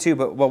 42,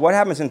 but what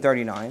happens in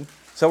 39?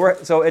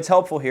 So it's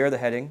helpful here, the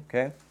heading.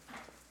 Okay,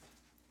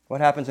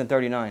 what happens in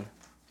 39?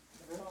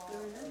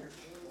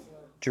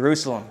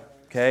 Jerusalem.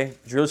 Okay,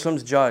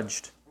 Jerusalem's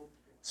judged.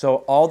 So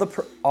all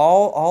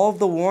of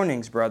the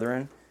warnings,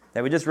 brethren,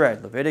 that we just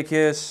read,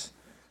 Leviticus,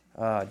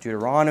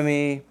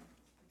 Deuteronomy,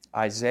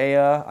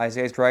 Isaiah.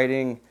 Isaiah's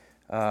writing.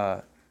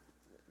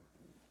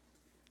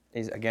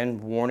 Again,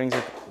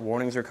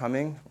 warnings are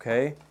coming.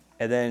 Okay,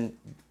 and then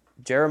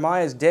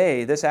Jeremiah's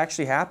day. This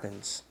actually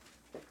happens.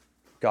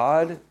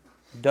 God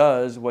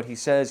does what He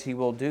says He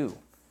will do.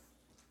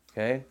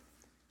 Okay,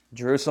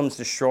 Jerusalem's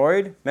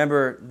destroyed.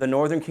 Remember, the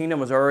northern kingdom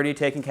was already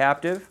taken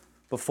captive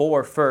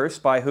before.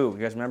 First by who?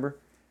 You guys remember?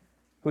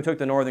 Who took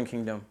the northern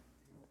kingdom?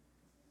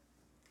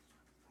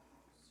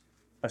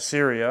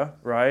 Assyria,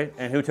 right?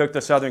 And who took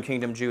the southern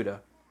kingdom?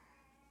 Judah.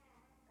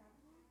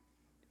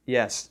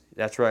 Yes,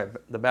 that's right.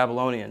 The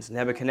Babylonians,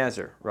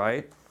 Nebuchadnezzar,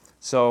 right?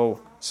 So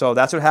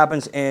that's what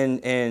happens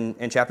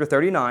in chapter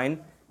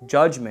 39.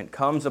 Judgment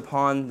comes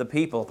upon the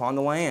people, upon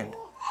the land.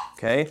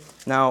 Okay?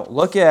 Now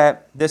look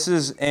at, this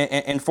is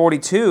in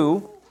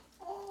 42.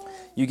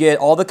 You get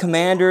all the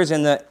commanders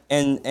of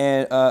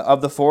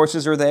the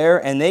forces are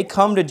there, and they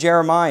come to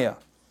Jeremiah.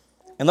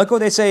 And look what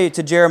they say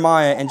to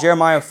Jeremiah in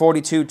Jeremiah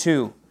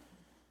 42:2.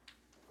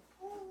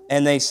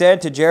 And they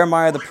said to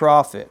Jeremiah the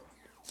prophet,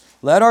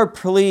 "Let our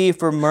plea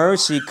for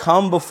mercy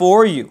come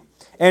before you,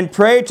 and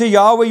pray to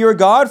Yahweh your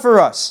God for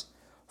us,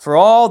 for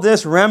all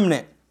this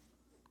remnant,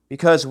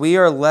 because we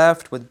are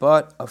left with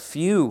but a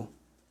few,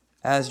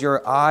 as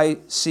your eye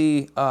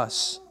see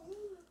us,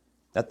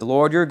 that the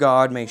Lord your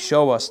God may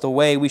show us the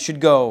way we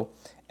should go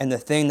and the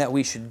thing that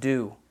we should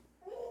do."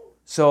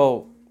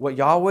 So what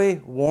Yahweh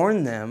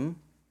warned them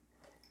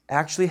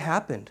actually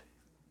happened.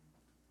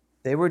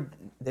 They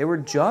were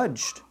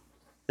judged.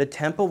 The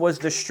temple was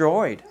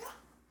destroyed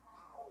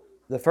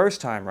the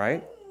first time,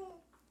 right?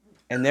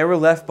 And there were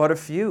left but a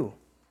few.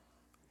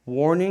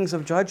 Warnings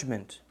of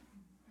judgment.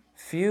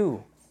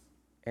 Few.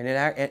 And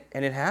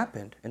it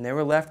happened. And there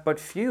were left but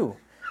few.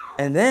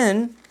 And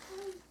then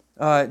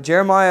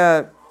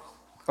Jeremiah,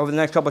 over the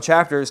next couple of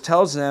chapters,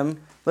 tells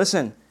them,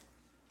 listen,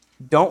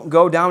 don't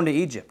go down to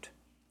Egypt.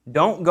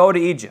 Don't go to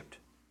Egypt.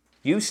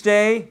 You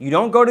stay. You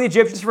don't go to the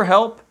Egyptians for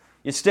help.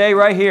 You stay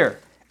right here.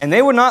 And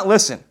they would not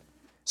listen.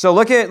 So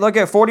look at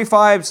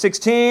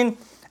 45:16.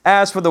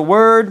 As for the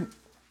word,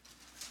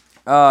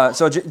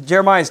 so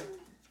Jeremiah's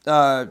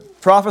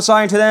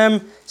prophesying to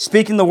them,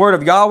 speaking the word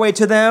of Yahweh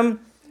to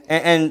them.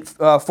 And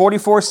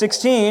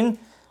 44:16,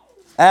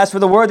 as for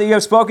the word that you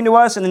have spoken to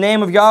us in the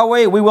name of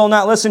Yahweh, we will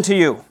not listen to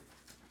you.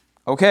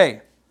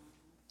 Okay.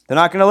 They're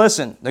not going to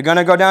listen. They're going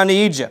to go down to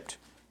Egypt.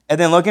 And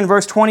then look in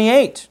verse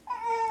 28.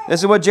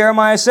 This is what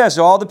Jeremiah says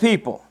to all the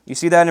people. You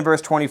see that in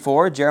verse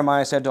 24.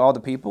 Jeremiah said to all the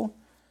people.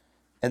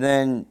 And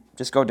then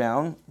just go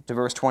down to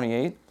verse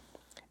 28.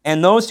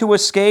 And those who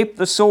escape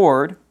the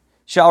sword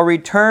shall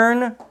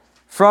return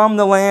from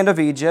the land of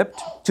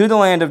Egypt to the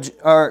land of,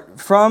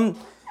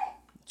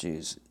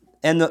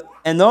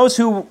 and those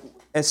who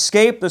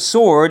escape the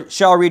sword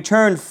shall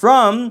return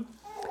from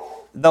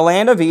the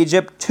land of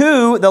Egypt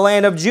to the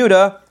land of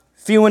Judah,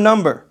 few in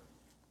number.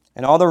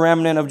 And all the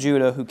remnant of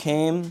Judah who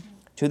came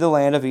to the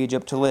land of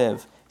Egypt to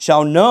live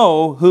shall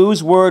know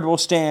whose word will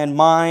stand,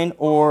 mine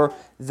or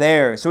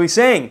theirs. So he's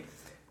saying,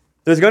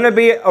 there's going to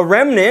be a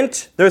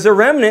remnant. There's a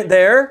remnant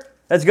there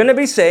that's going to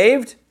be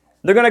saved.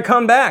 They're going to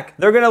come back.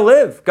 They're going to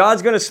live.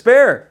 God's going to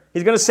spare.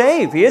 He's going to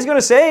save. He is going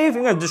to save.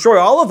 He's going to destroy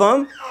all of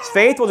them. He's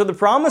faithful to the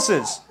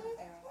promises.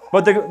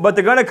 But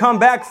they're going to come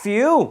back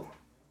few.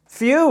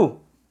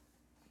 Few.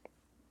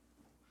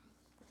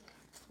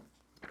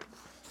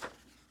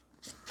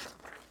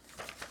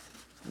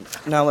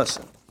 Now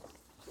listen.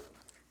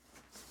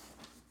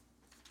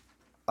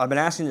 I've been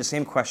asking the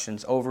same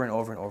questions over and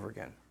over and over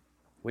again.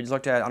 We just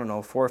looked at,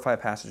 4 or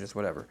 5 passages,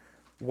 whatever.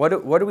 What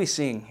are we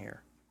seeing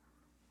here?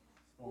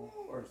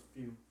 Or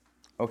few.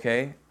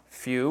 Okay,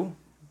 few.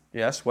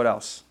 Yes, what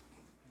else?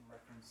 In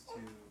reference to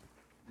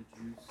the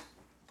Jews.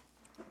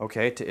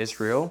 Okay, to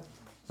Israel,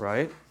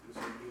 right?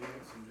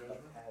 Disobedience and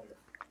judgment.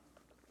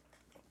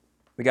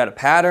 We got a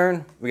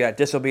pattern. We got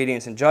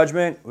disobedience and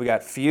judgment. We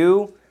got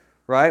few,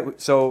 right?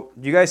 So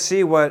do you guys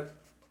see what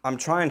I'm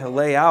trying to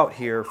lay out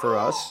here for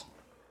us?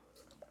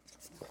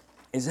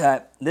 Is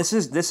that this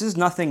is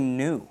nothing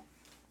new,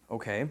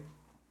 okay?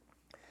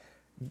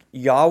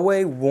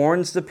 Yahweh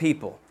warns the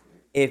people,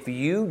 if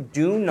you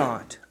do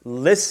not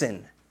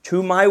listen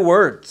to my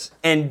words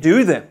and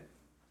do them,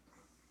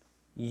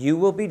 you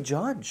will be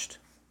judged,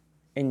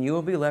 and you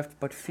will be left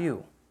but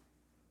few,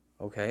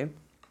 okay?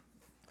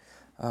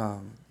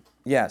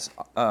 Yes,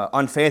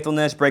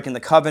 unfaithfulness, breaking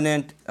the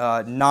covenant,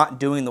 not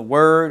doing the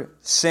word,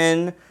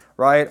 sin,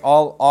 right?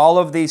 All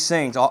of these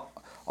things,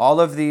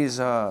 all of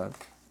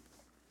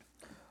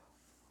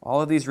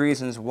these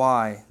reasons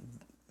why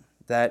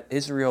that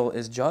Israel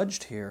is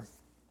judged here.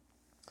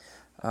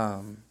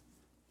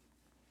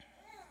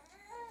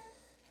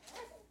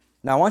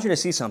 Now I want you to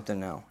see something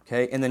now,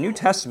 okay? In the New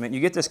Testament, you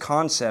get this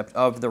concept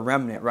of the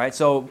remnant, right?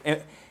 So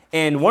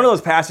in one of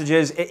those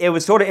passages, it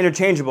was sort of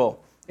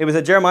interchangeable. It was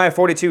a Jeremiah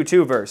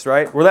 42:2 verse,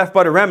 right? We're left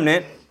but a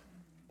remnant,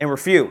 and we're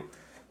few,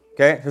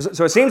 okay?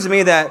 So it seems to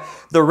me that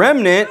the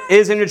remnant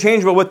is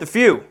interchangeable with the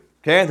few,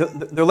 okay?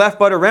 They're left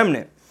but a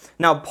remnant.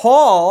 Now,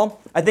 Paul,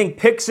 I think,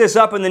 picks this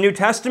up in the New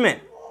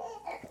Testament.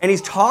 And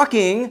he's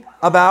talking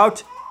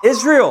about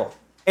Israel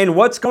and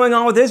what's going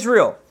on with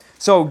Israel.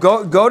 So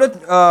go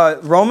to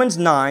Romans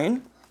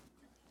 9.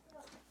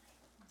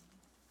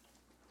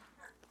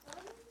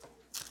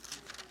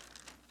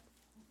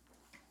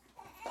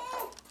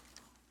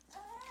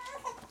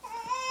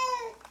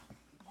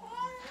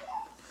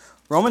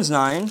 Romans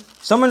 9.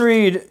 Someone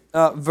read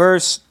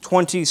verse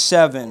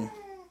 27.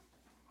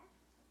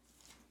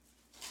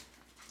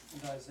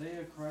 And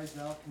Isaiah cries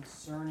out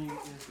concerning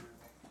Israel.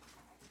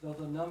 Though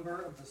the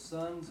number of the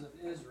sons of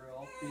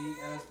Israel be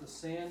as the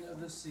sand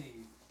of the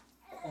sea,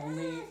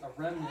 only a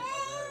remnant of them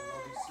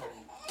will be saved.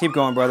 Keep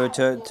going, brother,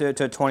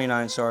 to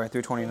 29, sorry,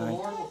 through The 29.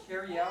 Lord will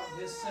carry out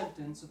his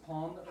sentence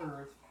upon the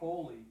earth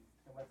wholly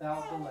and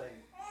without delay.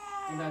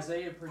 And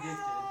Isaiah predicted,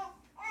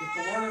 if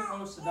the Lord of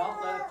hosts had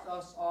not left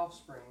us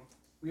offspring,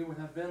 we would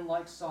have been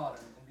like Sodom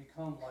and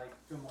become like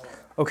Gomorrah.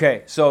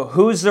 Okay, so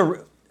who's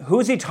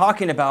he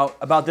talking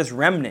about this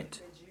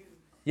remnant?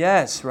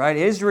 Yes, right,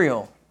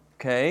 Israel.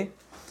 Okay,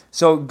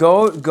 so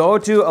go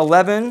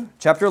to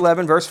chapter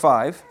 11, verse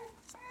 5.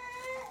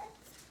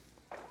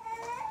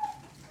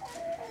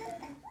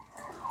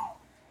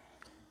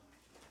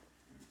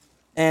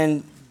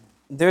 And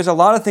there's a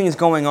lot of things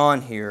going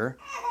on here.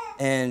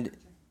 And,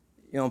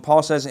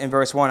 Paul says in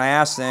verse 1, I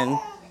asked then,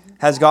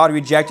 has God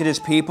rejected his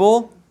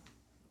people?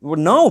 Well,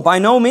 no, by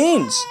no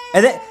means.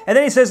 And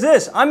then he says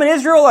this, I'm an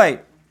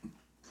Israelite.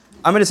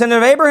 I'm a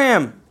descendant of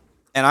Abraham.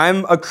 And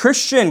I'm a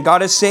Christian. God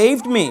has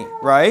saved me,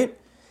 right?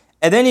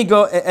 And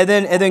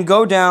then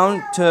go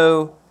down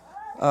to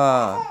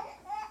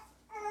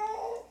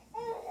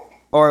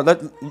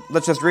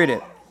let's just read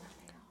it.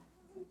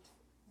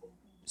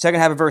 Second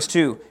half of verse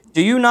 2.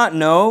 Do you not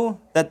know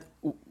that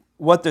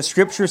what the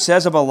scripture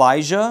says of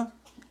Elijah?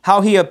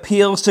 How he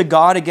appeals to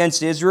God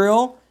against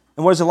Israel?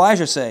 And what does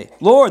Elijah say?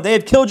 Lord, they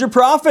have killed your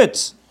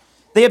prophets.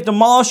 They have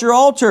demolished your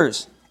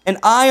altars. And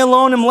I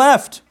alone am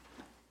left.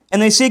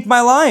 And they seek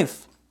my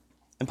life.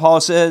 And Paul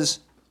says,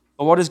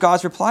 well, what is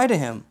God's reply to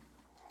him?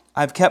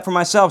 I have kept for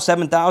myself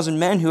 7,000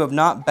 men who have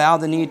not bowed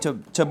the knee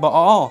to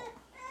Baal.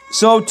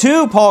 So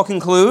too, Paul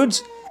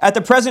concludes, at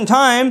the present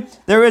time,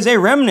 there is a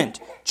remnant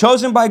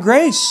chosen by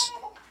grace.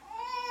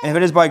 And if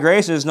it is by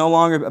grace, it is no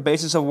longer a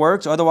basis of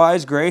works.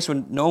 Otherwise, grace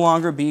would no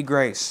longer be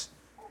grace.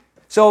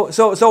 So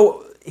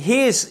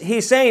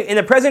he's saying, in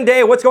the present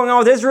day, what's going on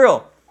with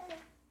Israel?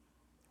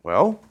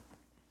 Well,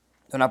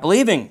 they're not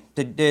believing.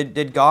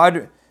 Did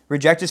God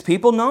reject his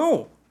people?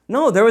 No.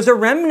 No, there was a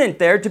remnant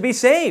there to be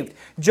saved.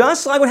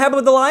 Just like what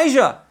happened with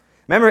Elijah.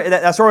 Remember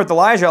that story with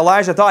Elijah?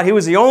 Elijah thought he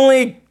was the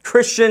only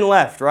Christian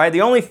left, right? The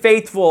only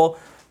faithful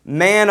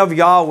man of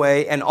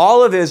Yahweh and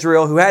all of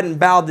Israel who hadn't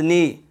bowed the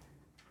knee,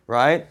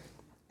 right?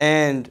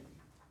 And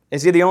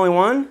is he the only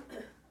one?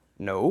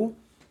 No.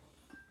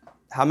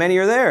 How many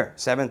are there?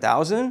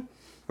 7,000?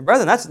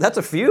 Brethren, that's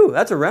a few.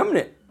 That's a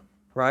remnant,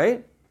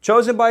 right?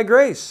 Chosen by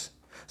grace.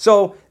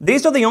 So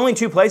these are the only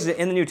two places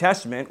in the New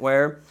Testament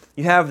where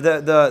you have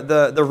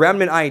the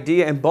remnant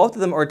idea, and both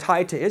of them are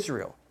tied to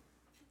Israel.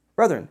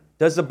 Brethren,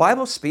 does the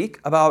Bible speak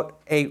about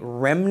a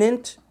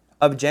remnant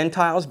of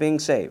Gentiles being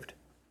saved?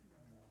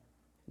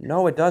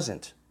 No, it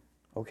doesn't.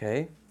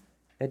 Okay?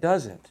 It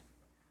doesn't.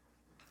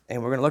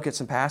 And we're going to look at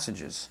some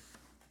passages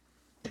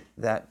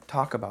that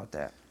talk about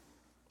that.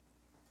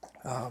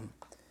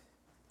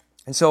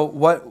 And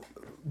so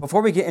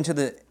before we get into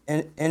the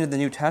end of the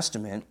New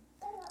Testament,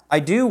 I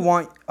do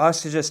want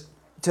us to just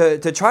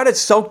to try to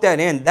soak that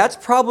in. That's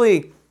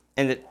probably,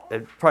 and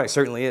it probably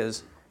certainly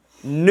is,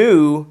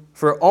 new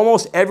for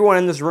almost everyone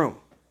in this room.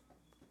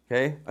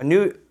 Okay? A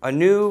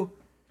new,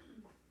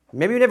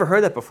 maybe you never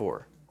heard that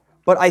before.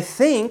 But I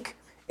think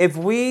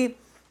we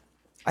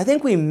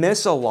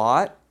miss a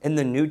lot in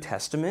the New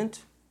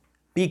Testament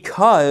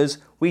because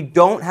we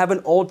don't have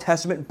an Old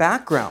Testament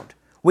background.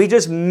 We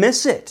just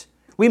miss it.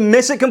 We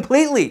miss it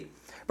completely.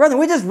 Brethren,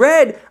 we just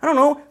read,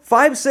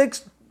 5,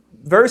 6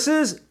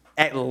 verses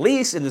at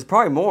least, and there's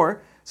probably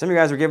more. Some of you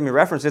guys were giving me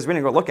references. We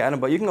didn't go look at them,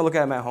 but you can go look at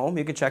them at home.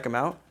 You can check them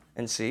out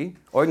and see.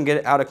 Or you can get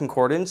it out of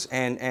concordance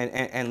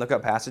and look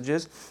up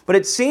passages. But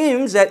it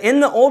seems that in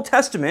the Old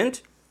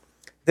Testament,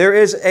 there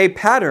is a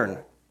pattern.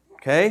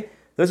 Okay?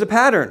 There's a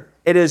pattern.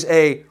 It is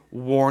a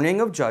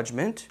warning of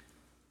judgment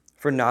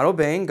for not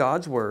obeying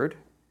God's word.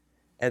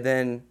 And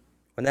then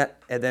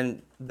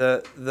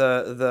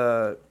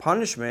the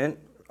punishment,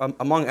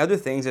 among other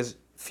things, is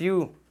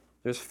few.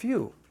 There's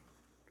few.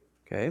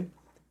 Okay?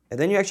 And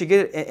then you actually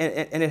get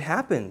it, and it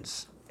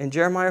happens in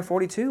Jeremiah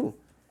 42.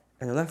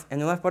 And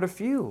they're left but a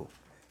few.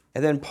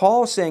 And then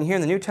Paul's saying here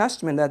in the New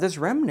Testament that this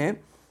remnant,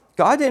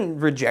 God didn't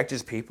reject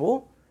his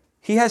people.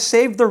 He has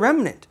saved the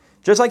remnant,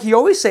 just like he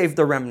always saved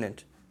the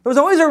remnant. There was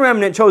always a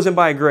remnant chosen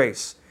by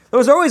grace. There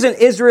was always an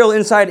Israel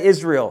inside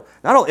Israel.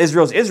 Not all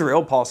Israel's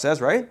Israel, Paul says,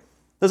 right?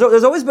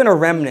 There's always been a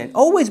remnant,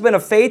 always been a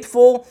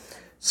faithful,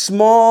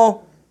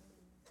 small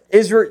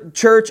Israel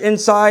church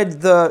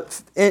inside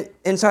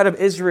of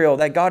Israel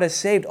that God has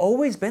saved.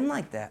 Always been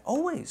like that,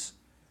 always.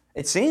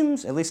 It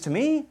seems, at least to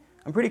me,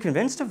 I'm pretty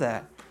convinced of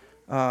that.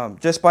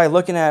 Just by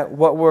looking at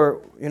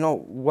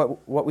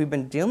what we've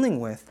been dealing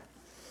with.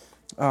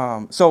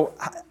 So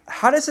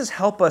how does this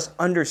help us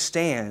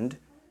understand,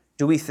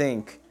 do we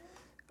think,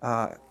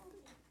 what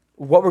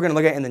we're going to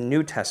look at in the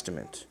New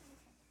Testament?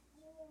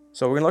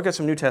 So we're going to look at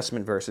some New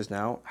Testament verses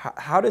now.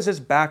 How does this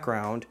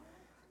background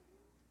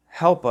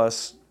help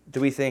us,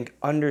 do we think,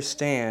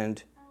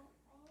 understand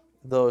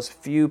those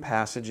few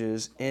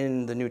passages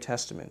in the New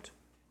Testament?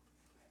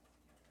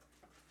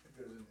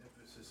 There's an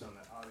emphasis on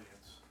the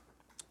audience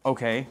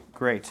Okay,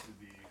 great. to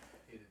be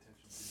paid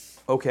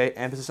attention to. Okay,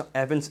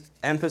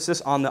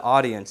 emphasis on the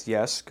audience.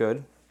 Yes,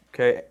 good.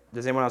 Okay,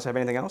 does anyone else have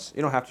anything else?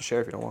 You don't have to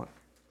share if you don't want.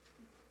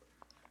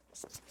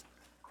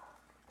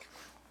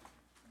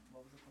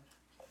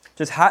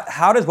 Just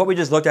how does what we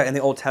just looked at in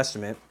the Old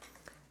Testament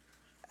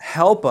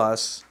help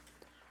us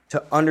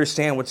to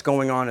understand what's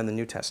going on in the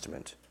New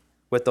Testament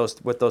with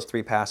those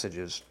three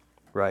passages,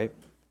 right?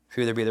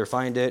 Few there be, there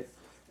find it.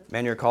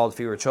 Many are called,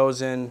 few are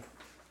chosen.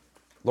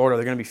 Lord, are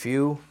there going to be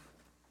few?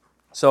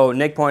 So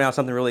Nick pointed out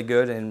something really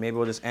good, and maybe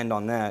we'll just end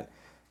on that.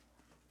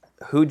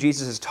 Who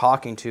Jesus is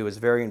talking to is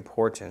very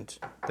important.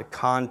 The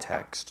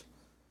context,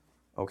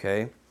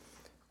 okay?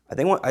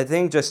 I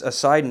think just a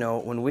side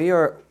note, when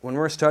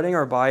we're studying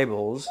our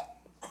Bibles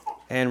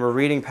and we're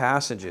reading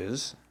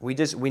passages, we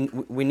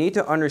need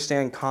to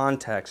understand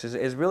context.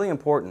 Is really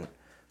important,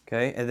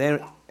 okay?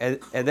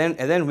 And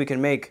then we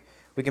can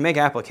make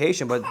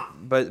application,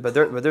 but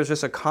there's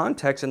just a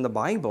context in the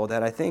Bible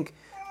that I think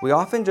we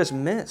often just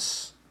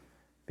miss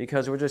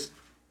because we're just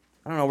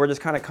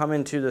kind of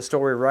coming to the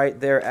story right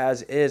there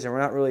as is, and we're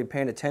not really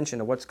paying attention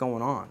to what's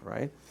going on,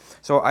 right?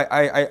 So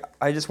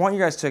I just want you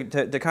guys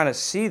to kind of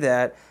see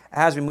that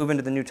as we move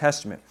into the New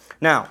Testament.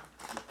 Now,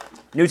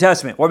 New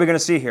Testament, what are we going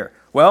to see here?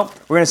 Well,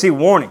 we're going to see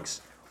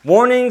warnings.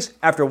 Warnings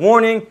after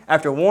warning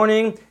after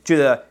warning to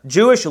the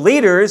Jewish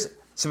leaders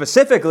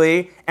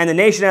specifically and the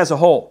nation as a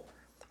whole.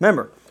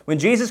 Remember, when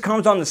Jesus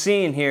comes on the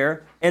scene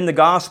here in the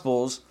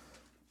Gospels,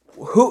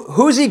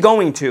 who's he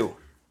going to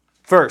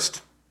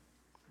first?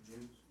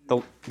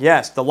 The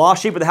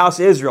lost sheep of the house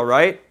of Israel,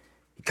 right?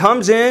 He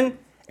comes in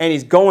and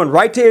he's going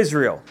right to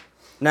Israel.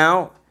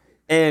 Now,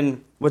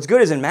 and what's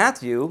good is in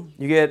Matthew,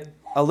 you get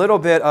a little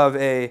bit of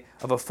a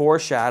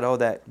foreshadow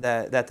that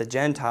the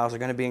Gentiles are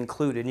going to be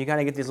included. And you kind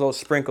of get these little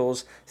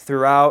sprinkles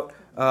throughout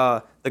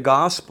the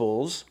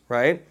Gospels,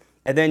 right?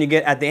 And then you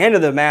get, at the end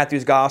of the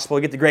Matthew's Gospel,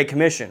 you get the Great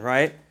Commission,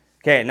 right?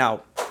 Okay,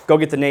 now, go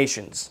get the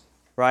nations,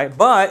 right?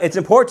 But it's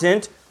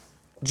important,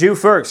 Jew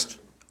first,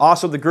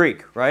 also the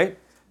Greek, right?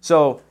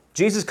 So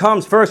Jesus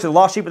comes first to the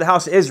lost sheep of the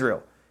house of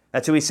Israel.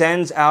 That's who he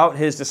sends out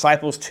his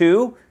disciples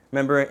to.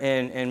 Remember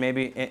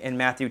in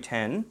Matthew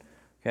 10,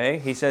 okay?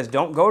 He says,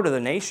 don't go to the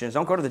nations,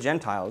 don't go to the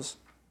Gentiles.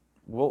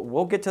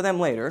 We'll get to them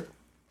later.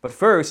 But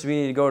first, we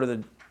need to go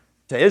to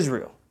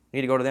Israel. We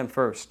need to go to them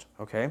first,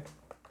 okay?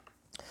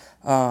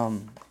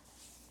 All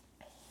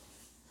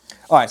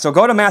right, so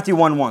go to Matthew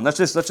 1:1. Let's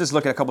just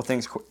look at a couple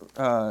things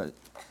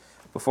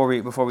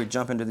before we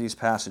jump into these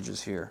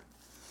passages here.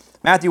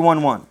 Matthew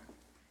 1:1.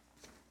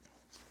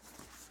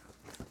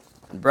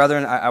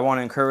 Brethren, I want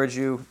to encourage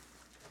you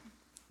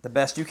the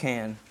best you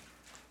can.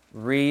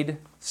 Read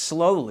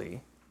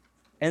slowly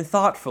and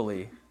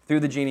thoughtfully through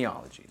the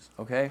genealogies,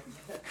 okay?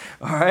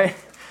 All right?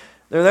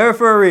 They're there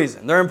for a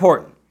reason. They're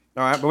important.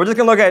 All right? But we're just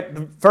going to look at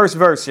the first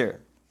verse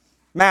here.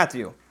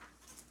 Matthew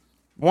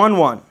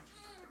 1:1.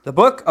 The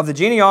book of the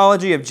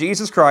genealogy of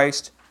Jesus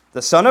Christ,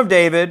 the son of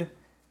David,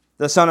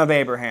 the son of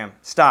Abraham.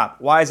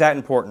 Stop. Why is that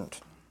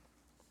important?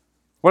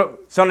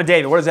 Son of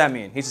David, what does that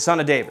mean? He's the son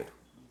of David.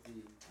 The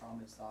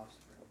promised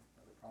offspring,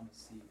 or the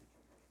promised seed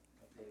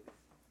of David.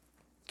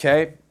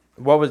 Okay.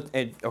 What was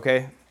it?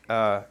 Okay.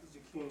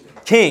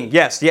 King.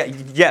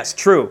 Yes,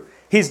 true.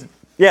 He's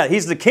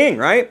the king,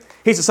 right?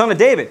 He's the son of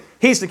David.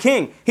 He's the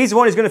king. He's the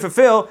one who's going to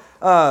fulfill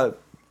 2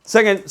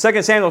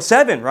 Samuel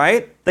 7,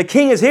 right? The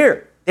king is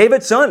here.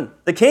 David's son,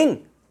 the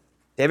king.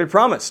 David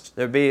promised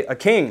there'd be a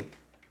king,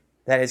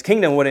 that his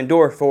kingdom would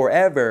endure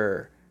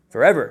forever,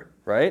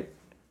 right?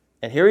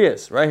 And here he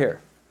is, right here.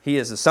 He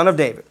is the son of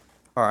David,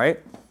 all right?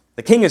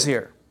 The king is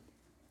here.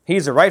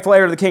 He's the rightful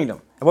heir of the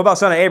kingdom. And what about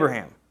son of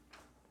Abraham?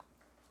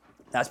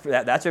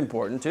 That's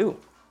important too.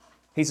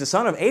 He's the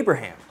son of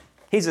Abraham.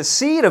 He's the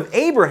seed of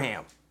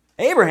Abraham.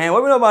 Abraham, what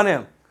do we know about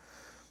him?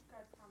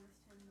 God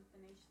promised him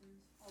that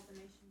all the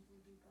nations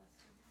would be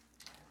blessed.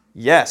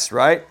 Yes,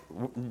 right?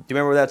 Do you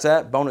remember where that's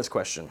at? Bonus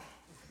question.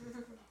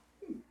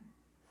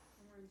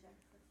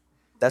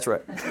 That's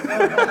right.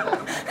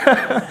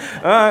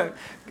 All right.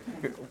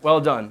 Well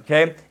done.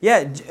 Okay.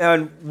 Yeah.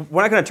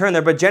 We're not going to turn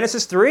there, but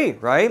Genesis 3,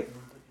 right?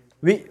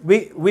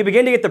 We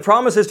begin to get the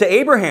promises to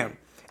Abraham,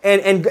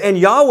 and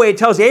Yahweh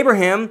tells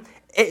Abraham,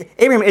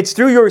 it's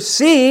through your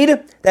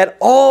seed that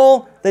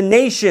all the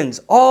nations,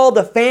 all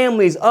the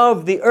families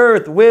of the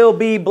earth will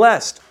be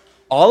blessed.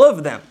 All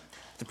of them.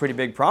 It's a pretty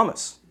big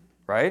promise,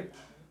 right?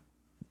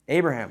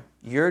 Abraham,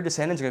 your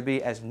descendants are going to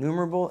be as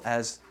numerable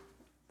as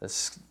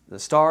the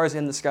stars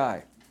in the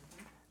sky.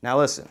 Now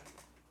listen,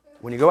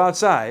 when you go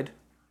outside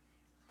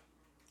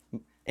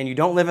and you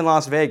don't live in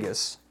Las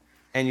Vegas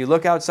and you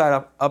look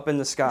outside up in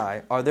the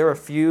sky, are there a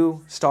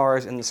few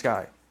stars in the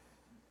sky?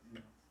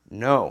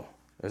 No,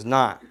 there's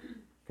not.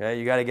 Okay,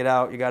 you got to get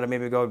out. You got to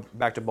maybe go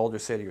back to Boulder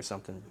City or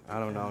something. I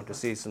don't know, to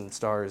see some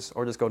stars,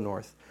 or just go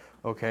north.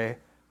 Okay,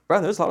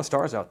 brother, there's a lot of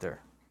stars out there,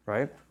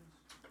 right?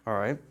 All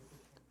right,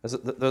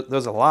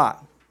 there's a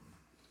lot,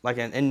 like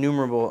an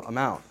innumerable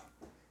amount.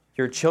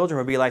 Your children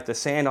will be like the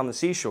sand on the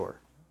seashore.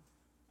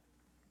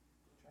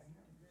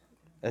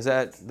 Is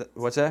that,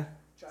 what's that?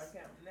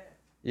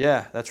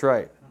 Yeah, that's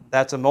right.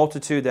 That's a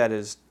multitude that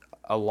is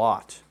a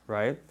lot,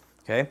 right?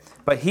 Okay,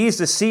 but he's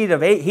the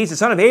he's the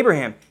son of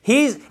Abraham.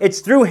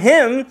 It's through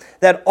him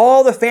that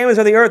all the families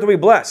of the earth will be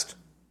blessed.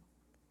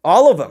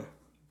 All of them.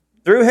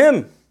 Through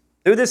him.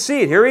 Through this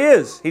seed. Here he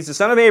is. He's the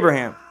son of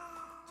Abraham.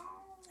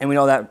 And we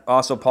know that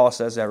also Paul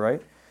says that,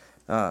 right?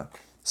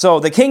 So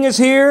the king is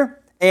here,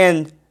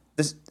 and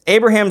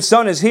Abraham's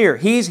son is here.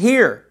 He's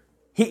here.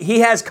 He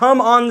has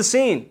come on the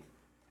scene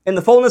in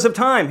the fullness of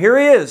time. Here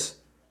he is.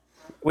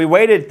 We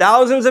waited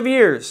thousands of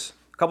years,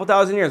 a couple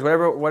thousand years,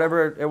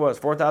 whatever it was,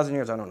 4,000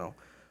 years, I don't know.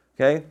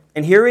 Okay?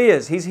 And here he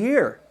is. He's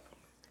here.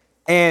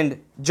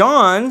 And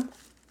John,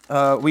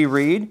 we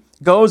read,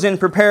 goes and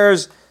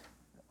prepares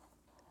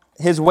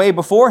his way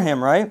before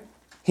him, right?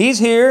 He's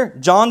here,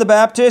 John the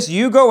Baptist,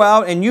 you go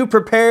out and you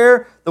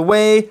prepare the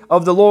way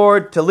of the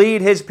Lord to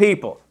lead his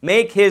people.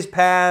 Make his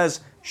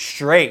paths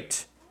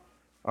straight.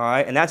 All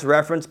right? And that's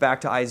reference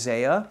back to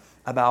Isaiah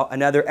about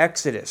another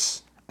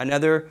Exodus,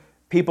 another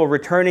people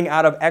returning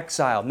out of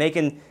exile,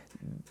 making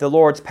the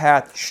Lord's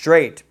path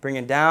straight,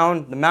 bringing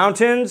down the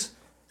mountains,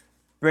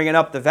 bringing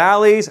up the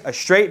valleys, a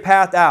straight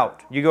path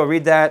out. You go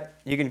read that,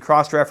 you can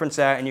cross-reference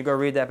that, and you go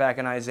read that back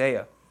in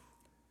Isaiah.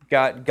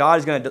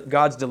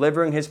 God's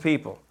delivering his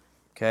people.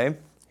 Okay?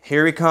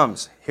 Here he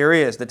comes. Here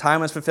he is. The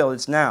time is fulfilled.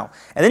 It's now.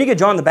 And then you get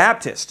John the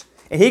Baptist.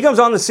 And he comes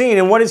on the scene,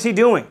 and what is he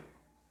doing?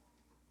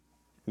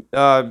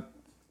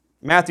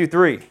 Matthew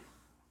 3.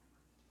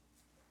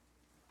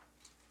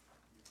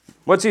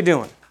 What's he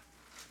doing?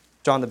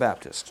 John the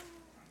Baptist.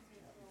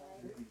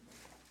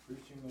 He's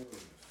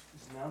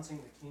announcing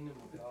the kingdom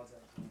of God's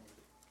at hand.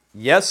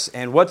 Yes,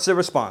 and what's the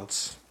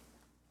response?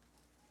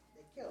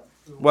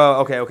 Well,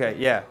 okay,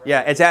 yeah.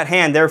 It's at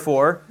hand,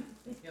 therefore.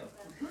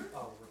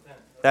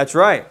 That's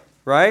right.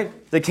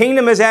 The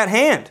kingdom is at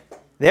hand.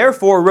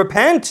 Therefore,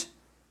 repent,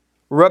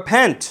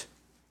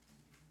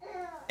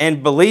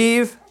 and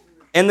believe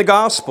in the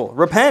gospel.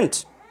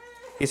 Repent.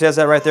 He says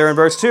that right there in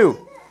verse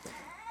 2.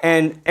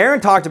 And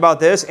Aaron talked about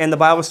this in the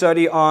Bible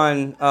study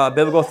on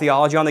biblical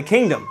theology on the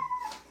kingdom.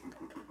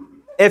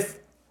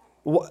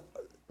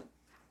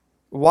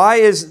 Why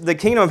is the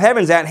kingdom of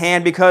heaven's at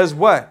hand? Because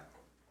what?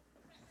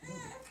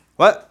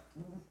 What?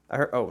 I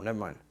heard. Oh, never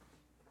mind.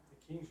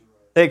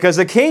 Because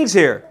the king's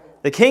here.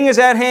 The king is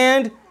at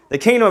hand. The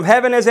kingdom of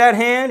heaven is at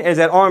hand. It is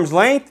at arm's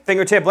length,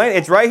 fingertip length.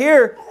 It's right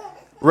here.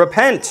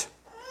 Repent.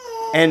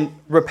 And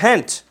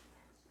repent.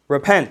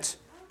 Repent.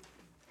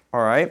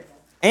 All right.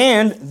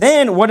 And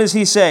then what does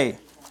he say?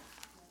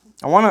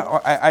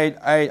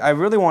 I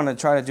really want to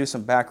try to do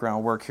some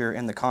background work here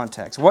in the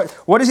context.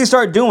 What does he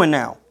start doing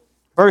now?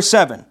 Verse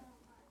 7.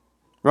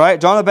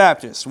 Right? John the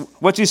Baptist.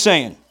 What's he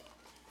saying?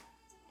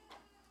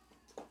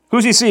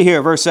 Who's he see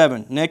here? Verse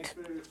 7. Nick?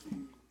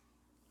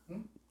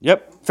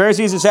 Yep.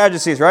 Pharisees and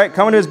Sadducees, right?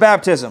 Coming to his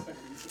baptism.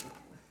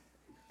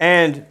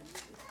 And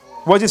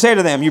what does he say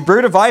to them? You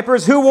brood of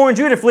vipers, who warned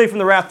you to flee from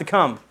the wrath to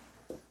come?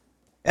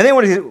 And then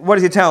what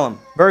does he tell them?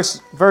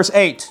 Verse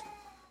 8.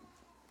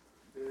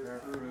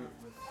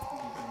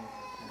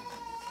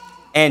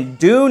 And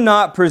do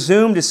not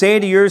presume to say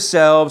to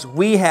yourselves,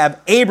 we have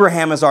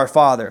Abraham as our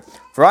father.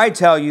 For I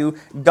tell you,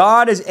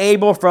 God is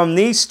able from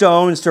these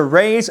stones to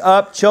raise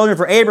up children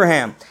for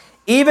Abraham.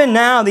 Even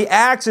now the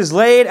axe is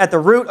laid at the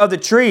root of the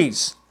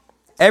trees.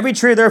 Every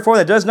tree, therefore,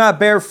 that does not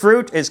bear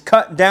fruit is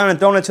cut down and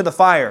thrown into the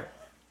fire.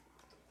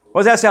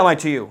 What does that sound like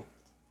to you?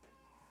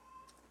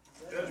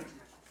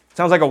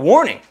 Sounds like a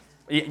warning.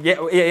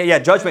 Yeah,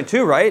 judgment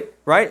too, right?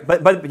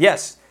 But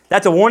yes,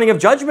 that's a warning of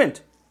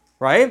judgment,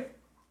 right?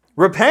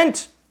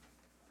 Repent.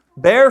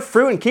 Bear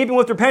fruit in keeping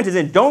with repentance.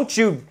 And don't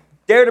you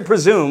dare to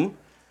presume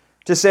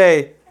to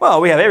say, well,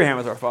 we have Abraham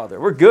as our father.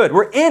 We're good.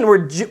 We're in.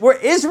 We're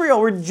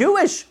Israel. We're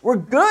Jewish. We're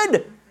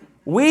good.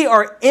 We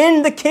are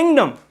in the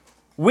kingdom.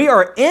 We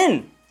are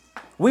in.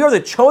 We are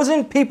the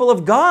chosen people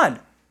of God.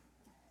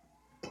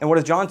 And what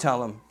does John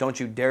tell them? Don't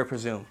you dare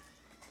presume.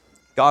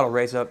 God will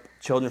raise up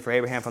children for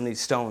Abraham from these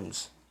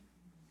stones.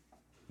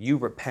 You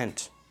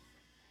repent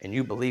and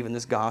you believe in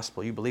this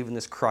gospel. You believe in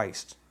this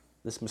Christ,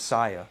 this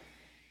Messiah.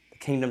 The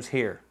kingdom's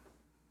here,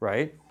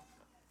 right?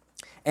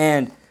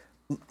 And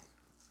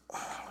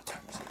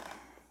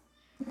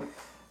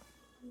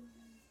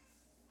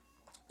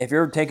if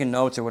you're taking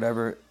notes or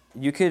whatever,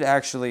 you could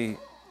actually,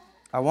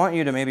 I want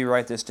you to maybe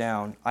write this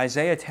down.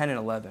 Isaiah 10 and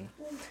 11.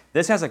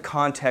 This has a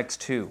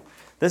context too.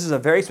 This is a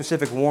very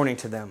specific warning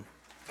to them,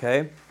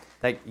 okay?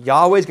 That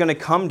Yahweh's going to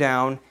come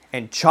down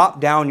and chop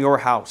down your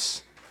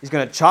house. He's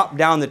going to chop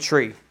down the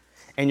tree.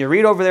 And you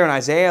read over there in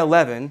Isaiah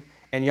 11,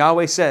 and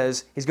Yahweh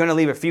says he's going to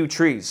leave a few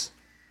trees,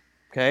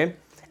 okay?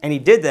 And he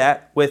did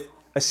that with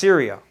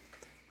Assyria.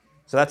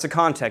 So that's the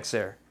context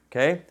there,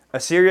 okay?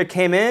 Assyria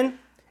came in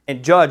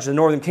and judge the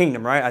northern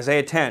kingdom, right?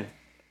 Isaiah 10.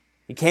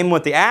 He came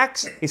with the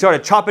axe. He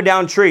started chopping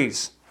down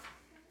trees.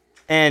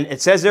 And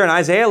it says there in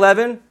Isaiah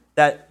 11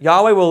 that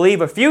Yahweh will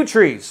leave a few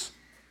trees.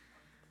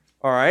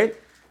 All right?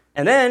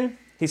 And then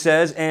he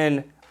says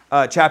in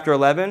chapter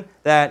 11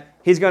 that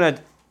he's going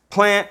to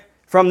plant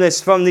from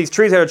these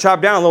trees that are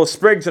chopped down, a little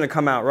sprig's going to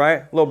come out,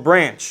 right? A little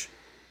branch.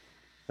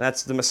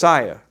 That's the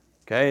Messiah.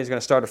 Okay? He's going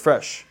to start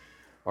afresh.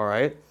 All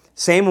right?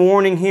 Same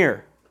warning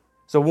here.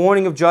 It's a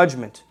warning of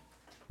judgment.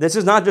 This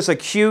is not just a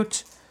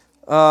cute,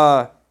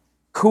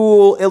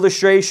 cool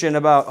illustration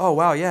about, oh,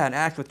 wow, yeah, an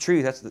axe with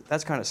trees.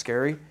 That's kind of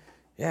scary.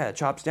 Yeah, it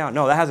chops down.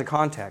 No, that has a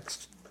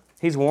context.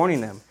 He's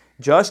warning them.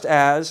 Just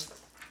as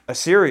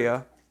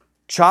Assyria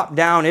chopped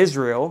down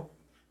Israel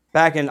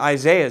back in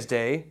Isaiah's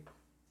day,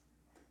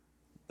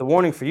 the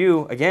warning for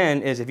you,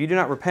 again, is if you do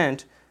not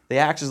repent, the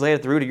axe is laid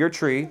at the root of your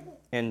tree,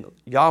 and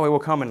Yahweh will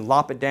come and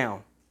lop it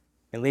down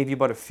and leave you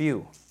but a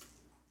few.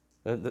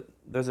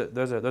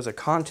 There's a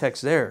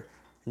context there.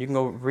 And you can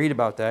go read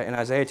about that in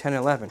Isaiah 10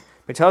 and 11.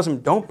 It tells them,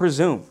 don't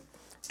presume.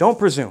 Don't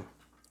presume.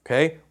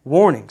 Okay?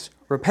 Warnings.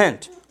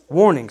 Repent.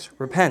 Warnings.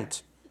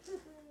 Repent.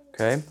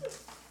 Okay?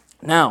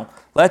 Now,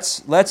 let's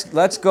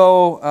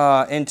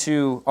go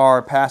into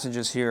our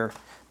passages here.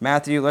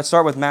 Let's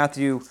start with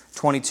Matthew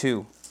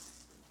 22.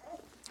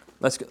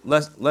 Let's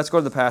go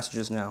to the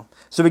passages now.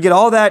 So we get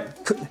all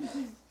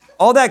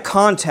that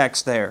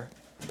context there.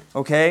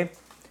 Okay?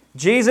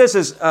 Jesus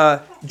is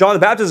John the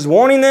Baptist is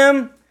warning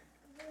them.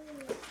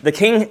 The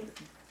king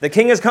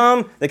has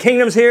come. The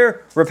kingdom's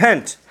here.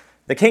 Repent.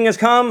 The king has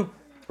come.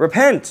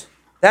 Repent.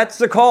 That's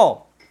the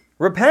call.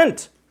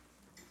 Repent.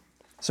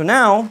 So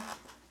now,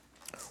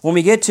 when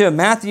we get to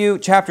Matthew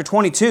chapter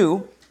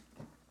 22,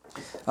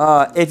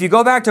 if you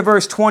go back to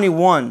verse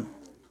 21,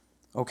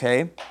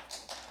 okay,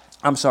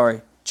 I'm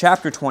sorry,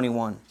 chapter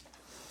 21,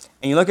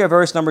 and you look at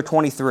verse number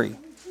 23.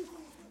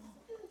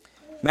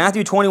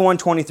 Matthew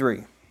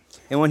 21:23.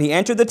 And when he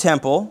entered the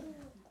temple,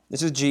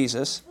 this is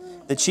Jesus,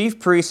 the chief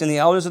priests and the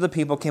elders of the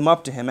people came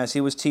up to him as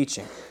he was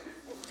teaching.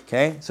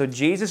 Okay, so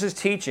Jesus is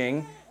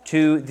teaching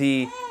to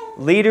the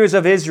leaders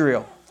of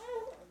Israel.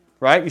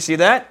 Right? You see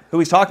that? Who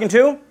he's talking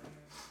to?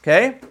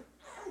 Okay.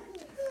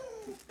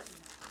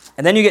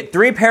 And then you get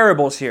 3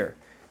 parables here.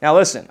 Now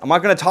listen, I'm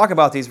not going to talk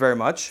about these very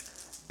much.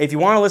 If you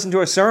want to listen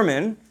to a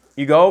sermon,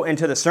 you go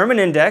into the sermon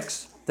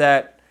index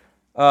that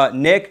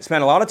Nick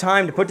spent a lot of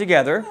time to put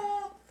together.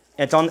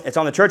 It's on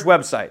the church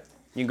website.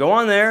 You can go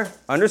on there,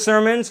 under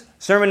sermons,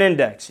 sermon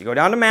index. You go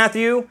down to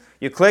Matthew,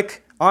 you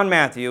click on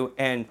Matthew,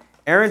 and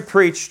Aaron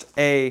preached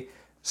a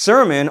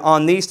sermon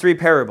on these 3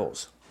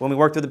 parables when we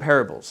worked through the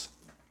parables.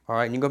 All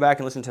right, and you can go back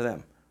and listen to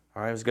them.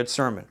 All right, it was a good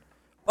sermon.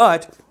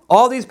 But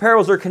all these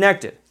parables are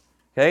connected.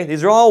 Okay,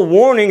 these are all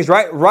warnings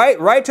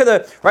right to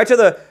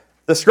the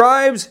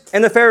scribes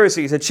and the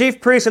Pharisees, the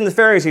chief priests and the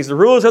Pharisees, the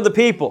rulers of the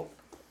people.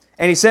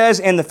 And he says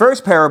in the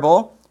first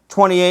parable,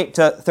 28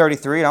 to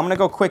 33, and I'm going to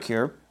go quick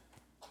here.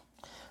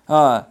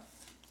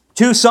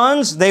 2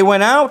 sons, they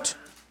went out,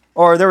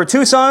 or there were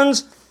 2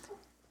 sons.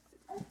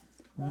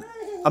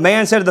 A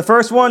man said to the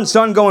first one,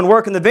 son, go and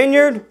work in the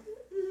vineyard.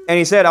 And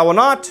he said, I will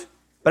not.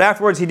 But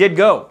afterwards he did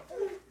go.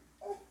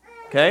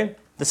 Okay?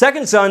 The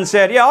second son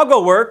said, yeah, I'll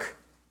go work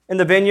in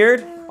the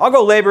vineyard. I'll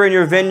go labor in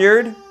your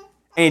vineyard. And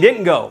he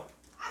didn't go.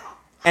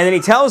 And then he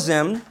tells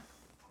them,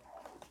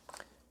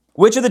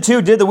 which of the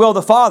 2 did the will of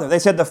the Father? They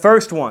said the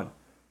first one.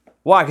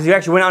 Why? Because he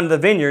actually went out into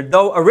the vineyard.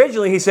 Though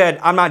originally he said,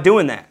 I'm not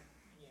doing that.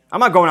 I'm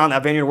not going out in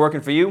that vineyard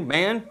working for you,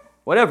 man.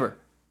 Whatever.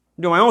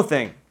 I'm doing my own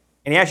thing.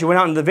 And he actually went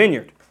out into the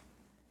vineyard.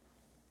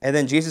 And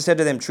then Jesus said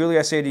to them, truly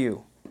I say to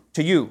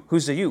you,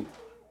 who's the you?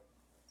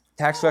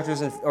 Tax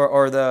collectors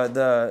or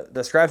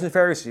the scribes and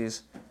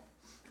Pharisees.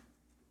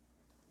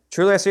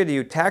 Truly I say to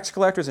you, tax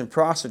collectors and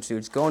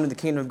prostitutes go into the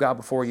kingdom of God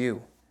before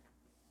you.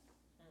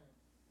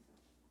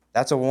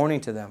 That's a warning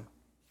to them.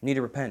 You need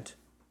to repent.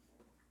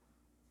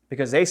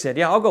 Because they said,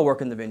 yeah, I'll go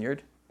work in the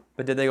vineyard.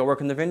 But did they go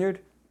work in the vineyard?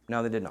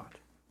 No, they did not.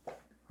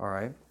 All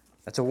right?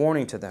 That's a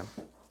warning to them.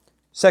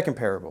 Second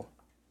parable.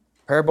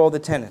 Parable of the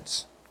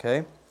tenants.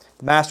 Okay?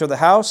 The master of the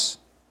house,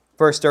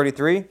 verse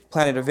 33,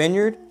 planted a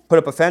vineyard, put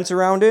up a fence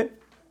around it.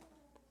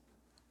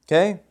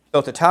 Okay?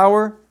 Built a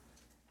tower.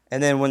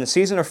 And then when the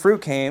season of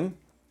fruit came,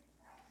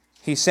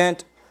 he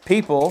sent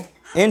people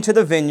into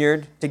the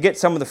vineyard to get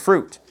some of the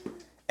fruit.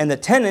 And the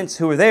tenants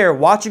who were there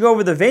watching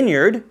over the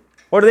vineyard,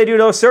 what do they do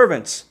to those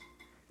servants?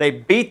 They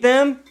beat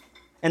them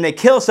and they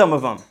kill some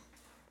of them.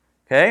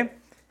 Okay?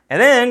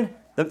 And then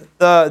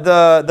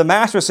the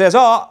master says,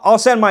 oh, I'll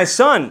send my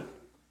son.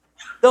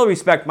 They'll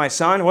respect my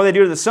son. What do they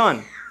do to the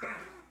son?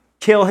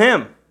 Kill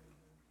him.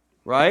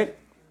 Right?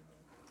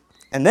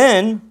 And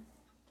then,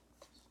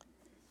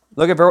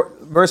 look at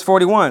verse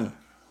 41.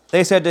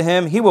 They said to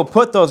him, he will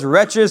put those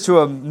wretches to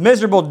a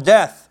miserable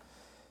death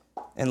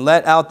and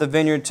let out the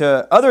vineyard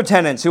to other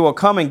tenants who will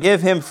come and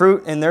give him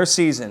fruit in their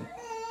season.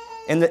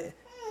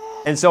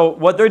 And so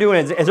what they're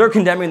doing is they're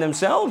condemning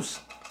themselves.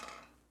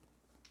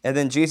 And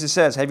then Jesus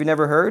says, have you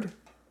never heard?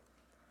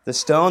 The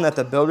stone that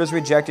the builders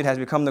rejected has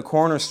become the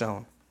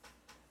cornerstone.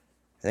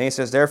 And then he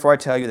says, therefore I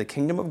tell you, the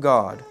kingdom of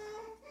God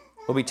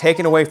will be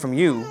taken away from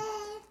you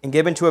and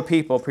given to a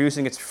people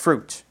producing its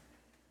fruit.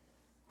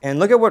 And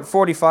look at what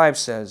 45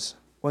 says.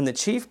 When the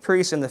chief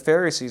priests and the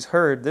Pharisees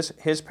heard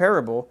his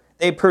parable,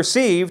 they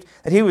perceived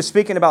that he was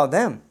speaking about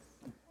them.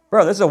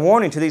 Bro, this is a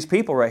warning to these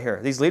people right here,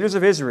 these leaders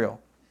of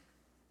Israel.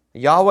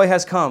 Yahweh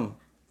has come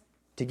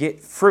to get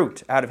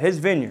fruit out of his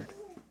vineyard.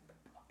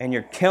 And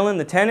you're killing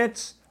the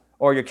tenants,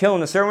 or you're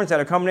killing the servants that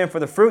are coming in for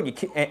the fruit,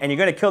 and you're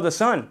going to kill the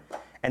son.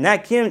 And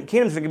that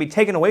kingdom is going to be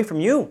taken away from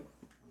you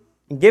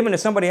and given to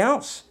somebody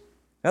else.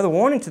 Another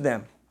warning to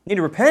them. You need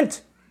to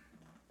repent.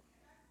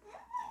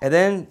 And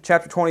then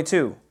chapter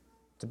 22.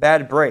 It's a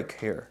bad break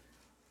here.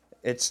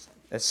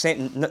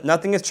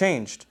 Nothing has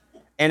changed.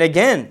 And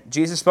again,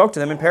 Jesus spoke to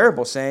them in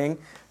parables, saying,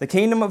 the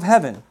kingdom of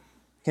heaven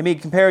can be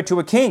compared to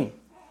a king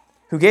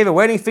who gave a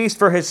wedding feast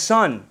for his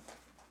son.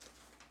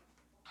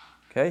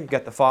 Okay, you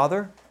got the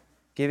father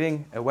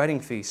giving a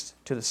wedding feast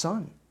to the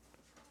son.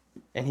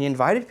 And he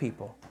invited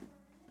people.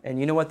 And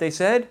you know what they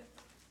said?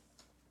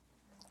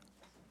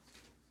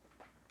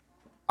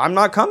 I'm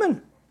not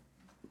coming.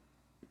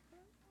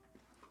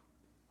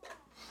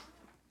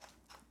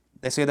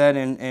 They say that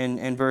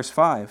in verse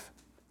 5.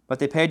 But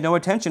they paid no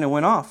attention and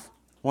went off.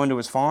 One to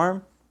his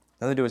farm,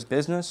 another to his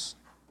business,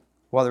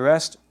 while the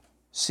rest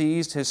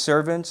seized his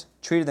servants,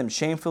 treated them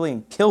shamefully,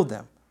 and killed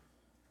them.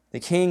 The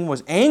king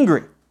was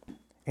angry,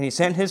 and he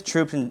sent his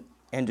troops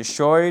and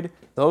destroyed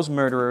those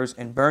murderers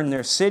and burned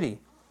their city.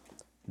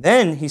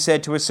 Then he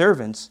said to his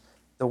servants,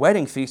 the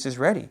wedding feast is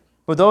ready,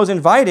 but those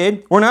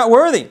invited were not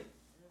worthy.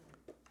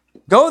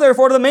 Go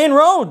therefore to the main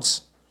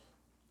roads.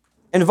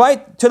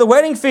 Invite to the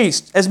wedding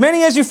feast as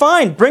many as you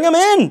find. Bring them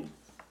in.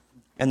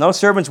 And those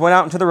servants went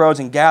out into the roads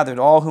and gathered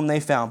all whom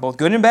they found, both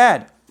good and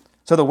bad.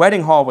 So the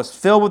wedding hall was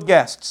filled with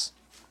guests.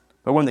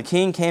 But when the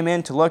king came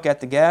in to look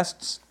at the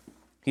guests,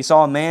 he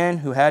saw a man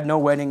who had no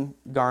wedding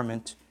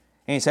garment.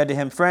 And he said to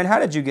him, friend, how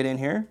did you get in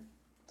here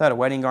without a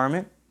wedding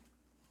garment?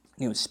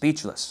 And he was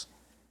speechless.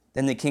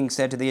 Then the king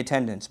said to the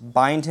attendants,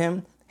 bind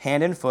him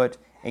hand and foot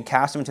and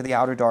cast him into the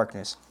outer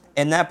darkness.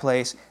 In that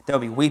place there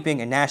will be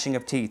weeping and gnashing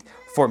of teeth,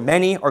 for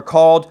many are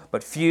called,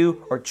 but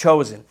few are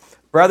chosen.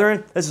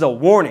 Brethren, this is a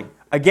warning.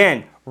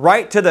 Again,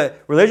 right to the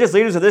religious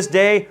leaders of this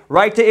day,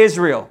 right to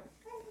Israel.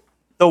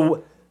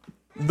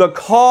 The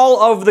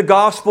call of the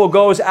gospel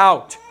goes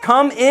out.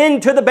 Come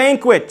into the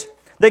banquet.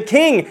 The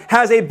king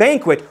has a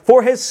banquet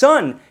for his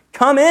son.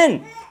 Come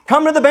in.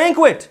 Come to the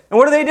banquet. And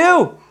what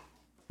do?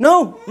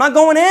 No, I'm not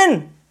going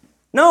in.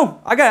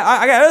 No, I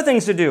got other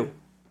things to do.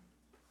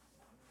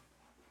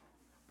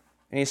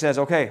 And he says,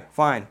 okay,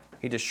 fine.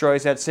 He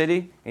destroys that city.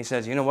 And he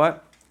says, you know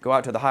what? Go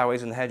out to the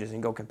highways and the hedges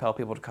and go compel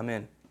people to come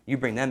in. You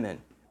bring them in.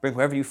 Bring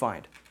whoever you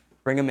find.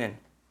 Bring them in,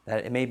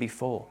 that it may be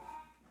full.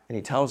 And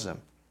he tells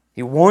them,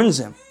 he warns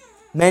them,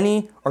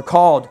 many are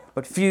called,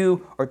 but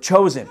few are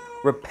chosen.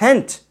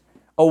 Repent.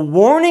 A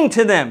warning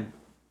to them.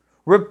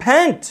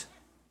 Repent.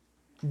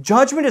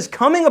 Judgment is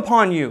coming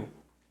upon you.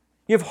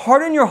 You have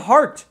hardened your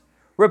heart.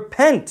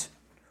 Repent.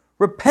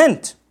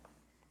 Repent.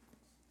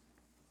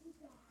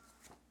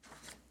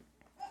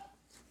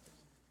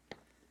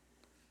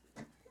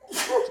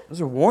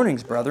 Those are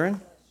warnings,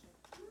 brethren.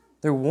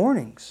 They're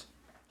warnings.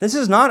 This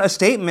is not a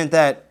statement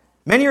that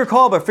many are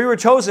called, but few are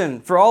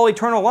chosen for all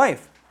eternal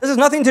life. This has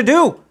nothing to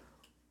do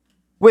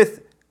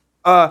with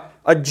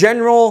a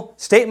general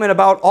statement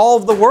about all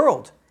of the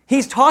world.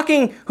 He's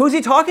talking, who's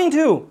he talking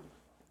to?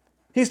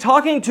 He's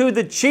talking to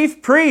the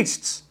chief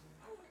priests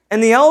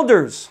and the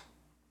elders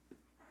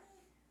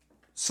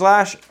 /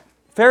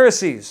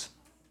 Pharisees.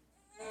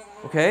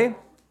 Okay?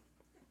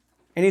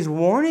 And he's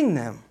warning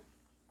them.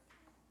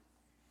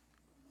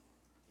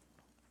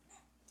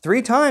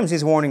 3 times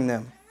he's warning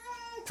them.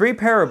 3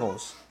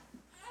 parables.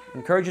 I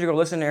encourage you to go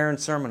listen to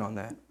Aaron's sermon on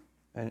that.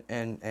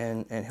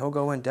 And he'll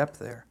go in depth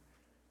there.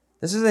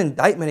 This is an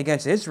indictment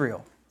against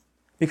Israel.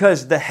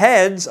 Because the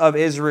heads of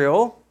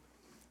Israel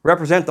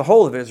represent the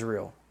whole of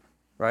Israel.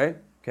 Right?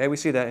 Okay, we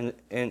see that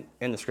in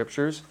the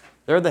scriptures.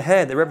 They're the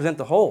head. They represent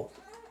the whole.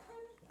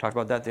 We talked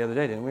about that the other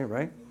day, didn't we?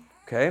 Right?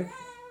 Okay.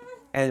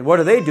 And what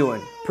are they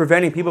doing?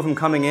 Preventing people from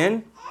coming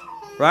in.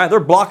 Right?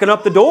 They're blocking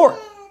up the door.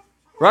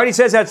 Right? He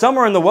says that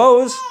somewhere in the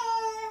woes.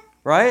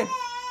 Right?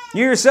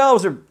 You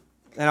yourselves are,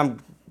 and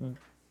I'm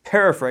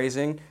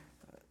paraphrasing,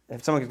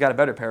 if someone's got a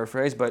better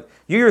paraphrase, but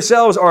you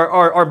yourselves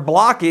are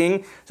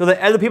blocking so that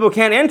other people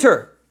can't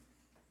enter.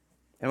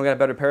 And we got a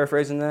better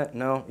paraphrase than that?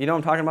 No? You know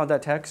I'm talking about,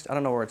 that text? I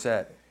don't know where it's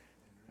at.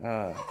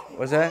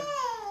 What's that?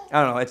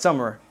 I don't know. It's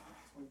somewhere.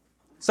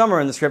 Somewhere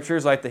in the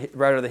scriptures, like the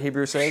writer of the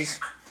Hebrews says.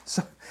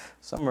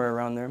 Somewhere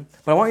around there.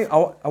 But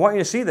I want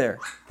you to see there.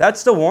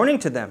 That's the warning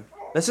to them.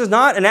 This is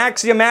not an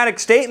axiomatic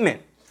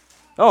statement.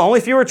 Oh, only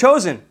few are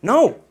chosen.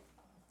 No.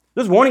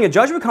 There's warning of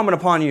judgment coming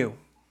upon you.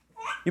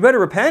 You better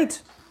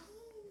repent.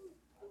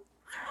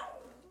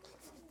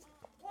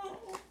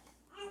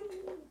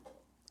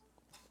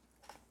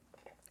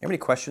 Have any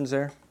questions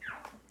there?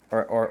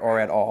 Or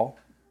at all?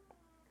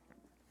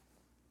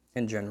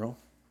 In general?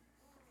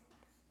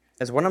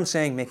 Is what I'm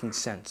saying making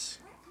sense?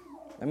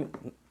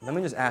 Let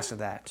me just ask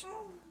that.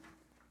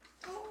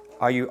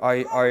 Are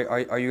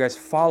you guys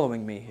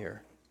following me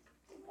here?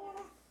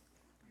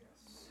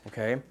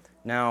 Okay.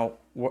 Now,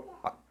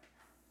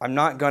 I'm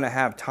not going to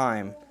have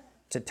time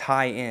to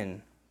tie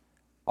in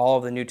all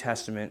of the New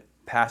Testament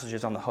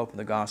passages on the hope of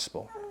the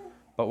gospel.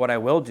 But what I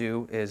will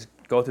do is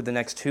go through the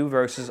next 2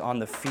 verses on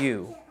the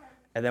few,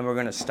 and then we're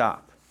going to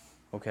stop.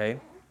 Okay?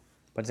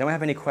 But does anyone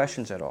have any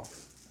questions at all?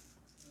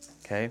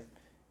 Okay?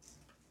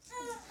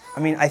 I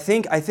mean, I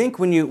think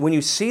when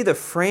you see the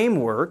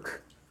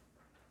framework,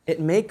 it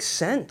makes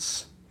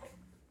sense.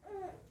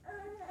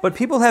 But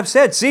people have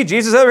said, see,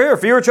 Jesus over here,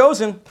 few are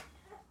chosen.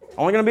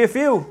 Only going to be a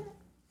few.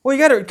 Well,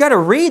 you got to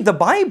read the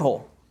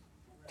Bible.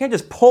 You can't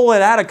just pull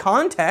it out of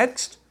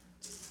context.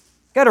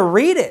 You got to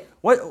read it.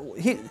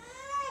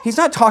 He's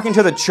not talking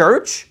to the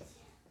church.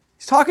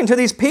 He's talking to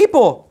these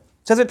people.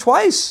 He says it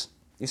twice.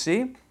 You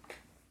see?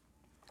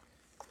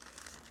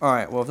 All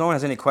right. Well, if no one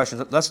has any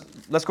questions,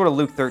 let's go to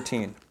Luke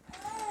 13.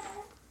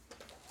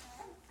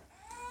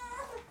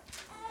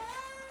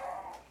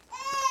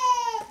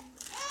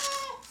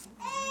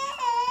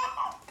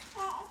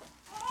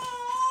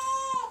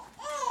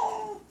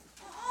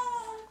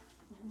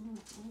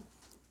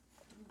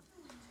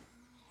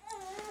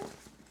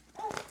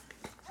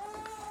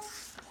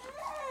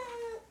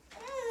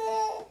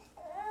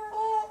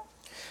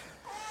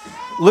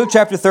 Luke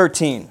chapter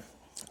 13.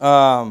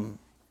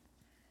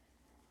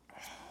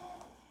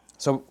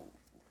 So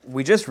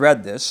we just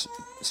read this,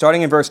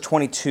 starting in verse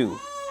 22.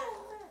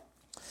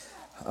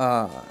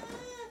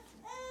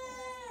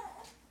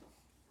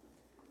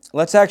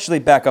 Let's actually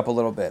back up a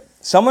little bit.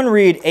 Someone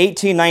read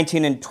 18,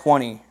 19, and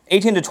 20.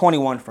 18 to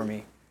 21 for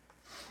me.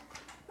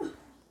 He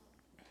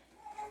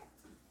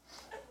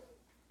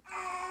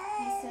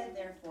said,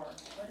 therefore,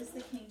 what is the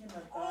kingdom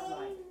of God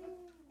like?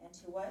 And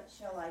to what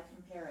shall I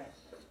compare it?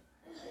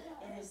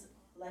 It is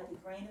like a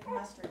grain of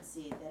mustard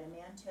seed that a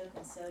man took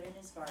and sowed in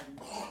his garden,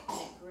 and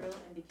it grew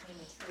and became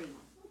a tree,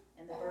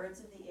 and the birds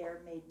of the air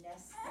made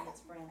nests in its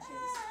branches.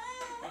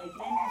 And again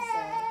he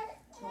said,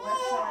 to what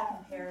shall I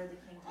compare the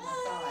kingdom of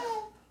God?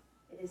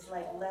 It is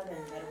like leaven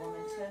that a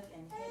woman took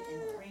and hid in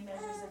 3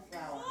 measures of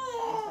flour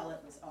until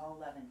it was all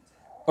leavened.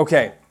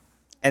 Okay,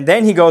 and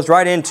then he goes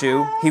right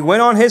into, he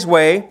went on his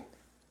way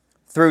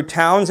through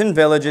towns and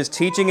villages,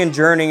 teaching and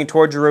journeying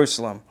toward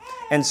Jerusalem.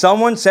 And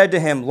someone said to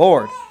him,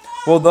 Lord,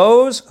 will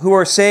those who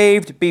are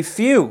saved be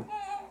few?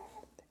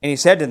 And he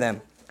said to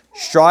them,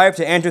 strive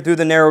to enter through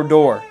the narrow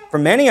door. For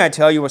many, I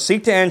tell you, will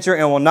seek to enter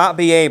and will not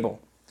be able.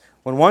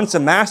 When once the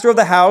master of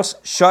the house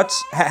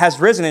has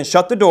risen and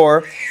shut the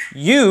door,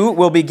 you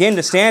will begin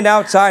to stand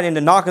outside and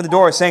to knock on the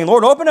door, saying,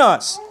 Lord, open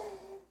us.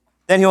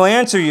 Then he will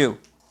answer you,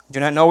 do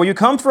not know where you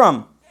come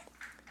from.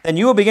 Then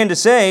you will begin to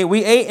say,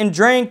 we ate and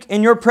drank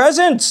in your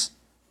presence,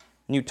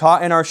 and you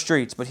taught in our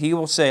streets. But he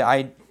will say,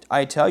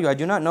 I tell you, I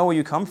do not know where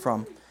you come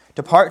from.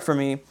 Depart from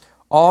me,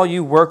 all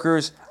you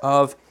workers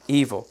of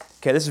evil.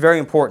 Okay, this is very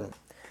important.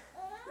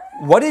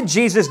 What did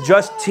Jesus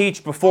just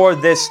teach before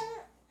this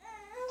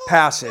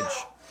passage?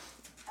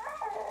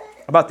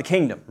 About the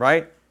kingdom,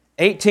 right?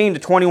 18 to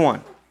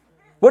 21.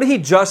 What did he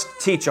just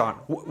teach on?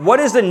 What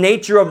is the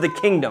nature of the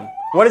kingdom?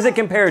 What is it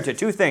compared to?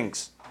 2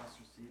 things.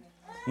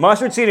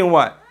 Mustard seed and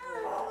what?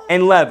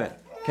 And leaven.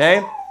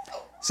 Okay?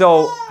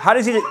 So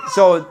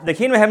the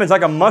kingdom of heaven is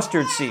like a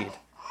mustard seed.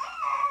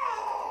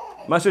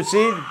 Mustard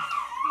seed,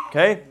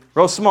 okay?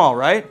 Real small,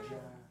 right?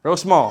 Real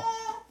small.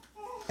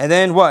 And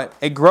then what?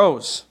 It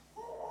grows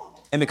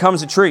and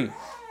becomes a tree.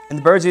 And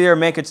the birds of the air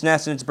make its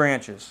nest in its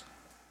branches.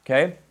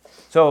 Okay?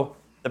 So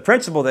the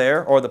principle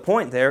there, or the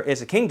point there, is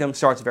the kingdom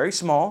starts very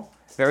small,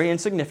 very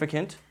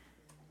insignificant,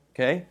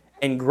 okay,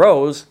 and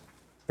grows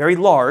very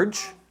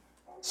large,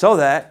 so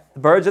that the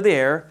birds of the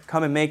air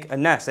come and make a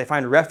nest. They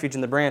find refuge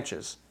in the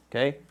branches.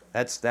 Okay,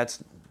 that's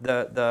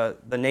the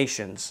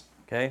nations.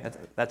 Okay,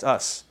 that's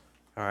us.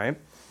 All right,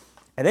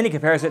 and then he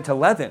compares it to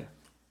leaven.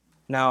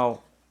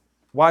 Now,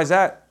 why is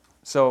that?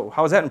 So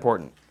how is that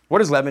important? What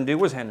does leaven do?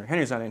 Where's Henry?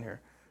 Henry's not in here.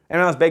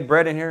 Anyone else bake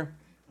bread in here?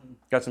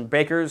 Got some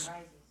bakers?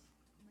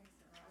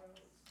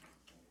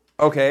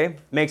 Okay,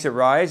 makes it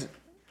rise.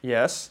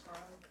 Yes.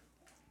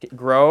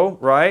 Grow,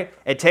 right?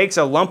 It takes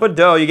a lump of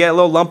dough. You get a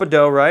little lump of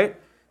dough, right?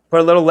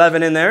 Put a little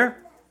leaven in there.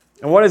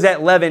 And what does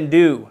that leaven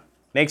do?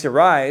 Makes it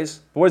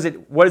rise. What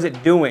is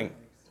it doing?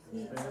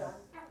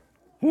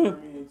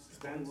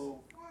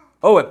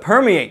 Oh, it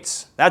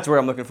permeates. That's what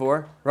I'm looking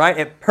for, right?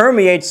 It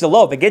permeates the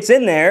loaf. It gets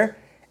in there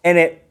and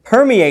it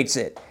permeates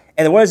it.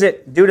 And then what does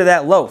it do to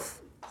that loaf?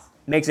 It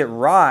makes it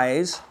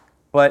rise,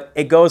 but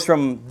it goes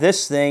from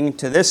this thing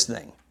to this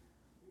thing.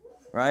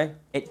 Right?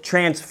 It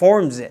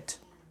transforms it.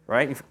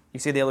 Right? You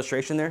see the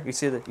illustration there? You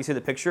see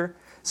the picture?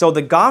 So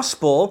the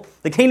gospel,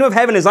 the kingdom of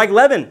heaven is like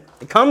leaven.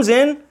 It comes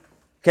in,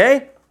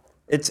 okay?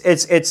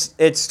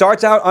 It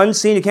starts out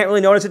unseen. You can't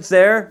really notice it's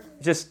there,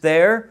 just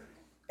there.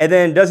 And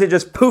then does it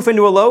just poof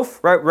into a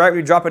loaf? Right when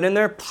you drop it in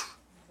there?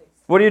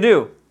 What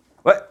do?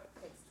 What?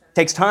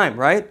 Takes time,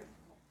 right?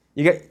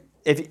 You get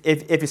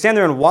if you stand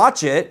there and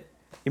watch it,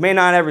 you may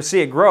not ever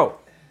see it grow.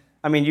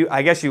 I mean,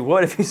 I guess you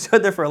would if you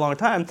stood there for a long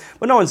time,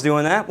 but no one's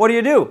doing that. What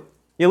do?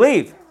 You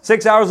leave.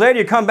 6 hours later,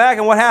 you come back,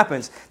 and what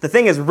happens? The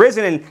thing is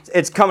risen, and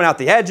it's coming out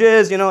the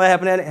edges. You know,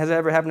 has it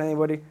ever happened to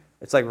anybody?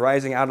 It's like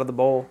rising out of the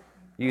bowl.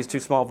 You use too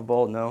small of a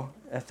bowl? No,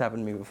 that's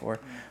happened to me before.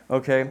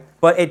 Okay,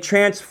 but it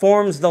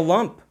transforms the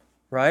lump,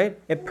 right?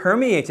 It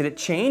permeates it. It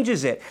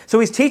changes it. So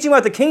he's teaching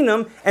about the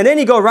kingdom, and then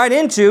he go right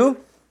into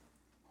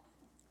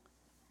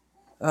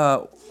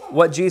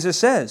what Jesus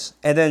says.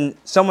 And then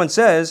someone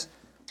says,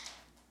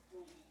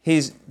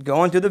 he's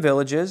going through the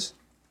villages,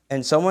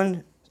 and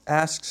someone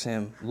asks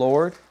him,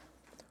 Lord,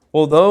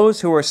 will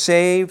those who are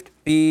saved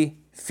be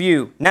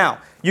few? Now,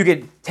 you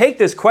could take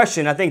this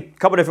question, I think, a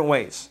couple different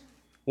ways.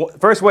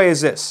 First way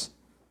is this.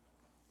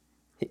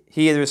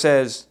 He either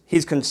says,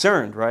 he's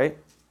concerned, right?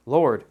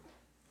 Lord,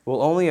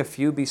 will only a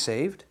few be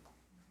saved?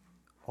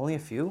 Only a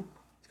few?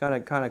 He's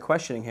kind of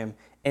questioning him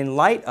in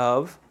light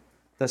of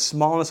the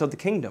smallness of the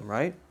kingdom,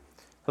 right?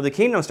 So the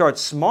kingdom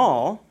starts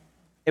small.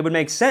 It would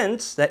make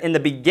sense that in the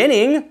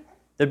beginning,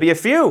 there'd be a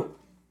few,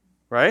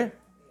 right?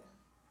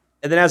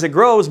 And then as it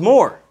grows,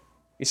 more.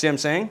 You see what I'm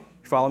saying?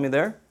 You follow me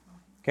there?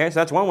 Okay, so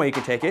that's one way you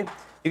could take it.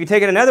 You could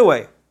take it another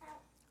way,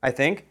 I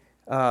think.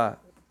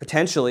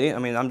 Potentially, I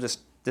mean, this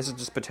is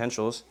just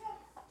potentials.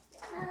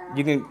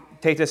 You can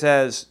take this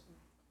as,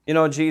 you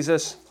know,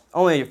 Jesus,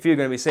 only a few are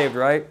going to be saved,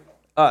 right?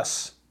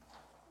 Us,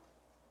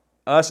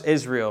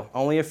 Israel,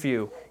 only a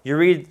few. You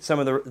read some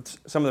of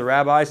the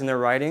rabbis in their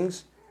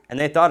writings, and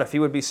they thought a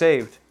few would be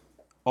saved.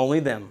 Only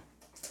them.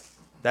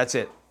 That's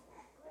it.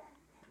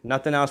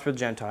 Nothing else for the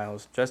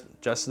Gentiles.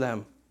 Just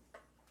them.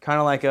 Kind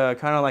of like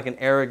an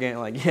arrogant,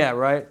 like, yeah,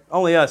 right?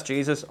 Only us,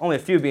 Jesus. Only a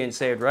few being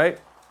saved, right?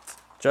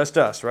 Just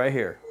us, right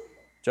here.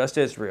 Just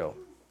Israel.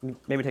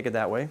 Maybe take it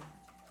that way.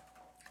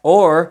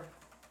 Or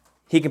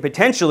he can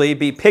potentially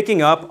be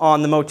picking up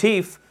on the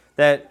motif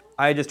that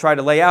I just tried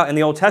to lay out in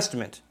the Old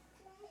Testament.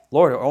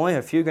 Lord, are only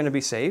a few going to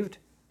be saved?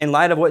 In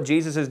light of what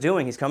Jesus is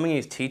doing, he's coming,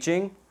 he's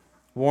teaching,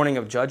 warning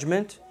of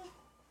judgment.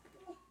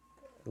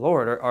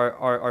 Lord,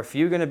 are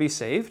few going to be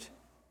saved?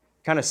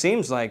 Kind of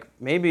seems like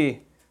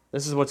maybe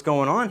this is what's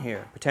going on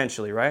here,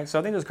 potentially, right? So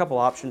I think there's a couple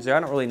options there. I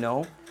don't really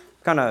know.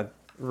 Kind of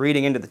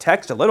reading into the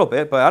text a little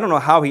bit, but I don't know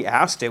how he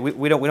asked it.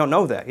 We don't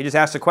know that. He just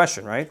asked a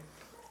question, right?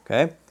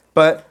 Okay.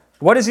 But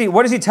what does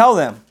he tell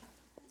them?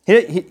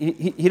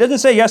 He doesn't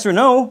say yes or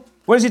no.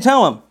 What does he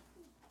tell them?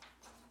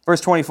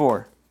 Verse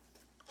 24.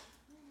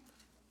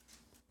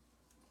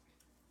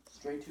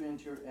 Straight to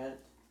enter at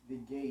the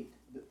gate,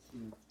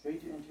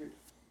 straight to enter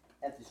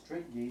at the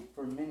straight gate,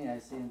 for many, I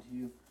say unto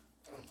you,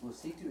 will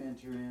seek to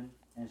enter in,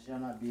 and shall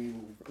not be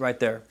able. Right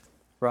there,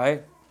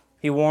 right?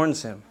 He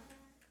warns him.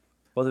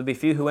 Will there be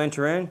few who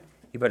enter in?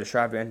 You better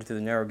strive to enter through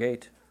the narrow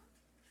gate.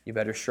 You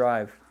better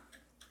strive.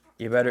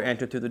 You better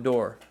enter through the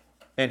door.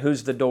 And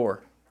who's the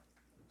door?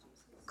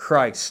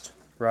 Christ,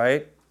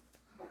 right?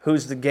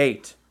 Who's the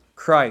gate?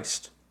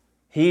 Christ.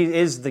 He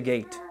is the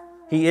gate.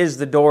 He is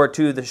the door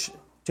to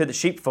the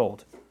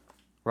sheepfold,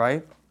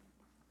 right?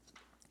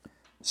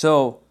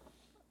 So,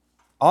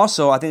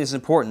 also, I think it's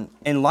important.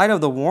 In light of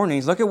the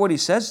warnings, look at what he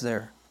says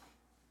there.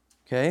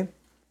 Okay?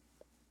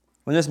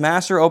 When this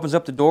master opens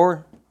up the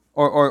door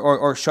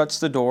or shuts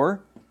the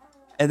door,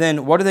 and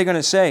then what are they going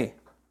to say?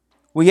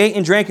 We ate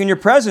and drank in your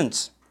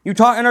presence. You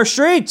taught in our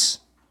streets.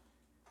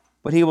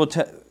 But he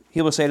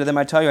will say to them,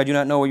 I tell you, I do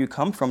not know where you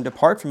come from.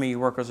 Depart from me, you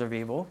workers of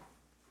evil.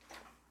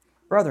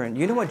 Brethren,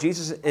 you know what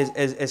Jesus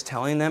is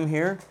telling them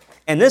here?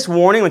 And this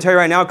warning, I'm going to tell you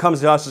right now,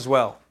 comes to us as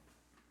well.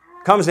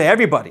 It comes to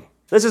everybody.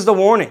 This is the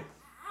warning.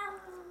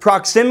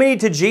 Proximity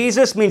to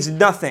Jesus means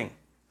nothing.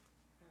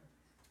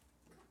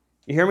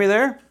 You hear me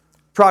there?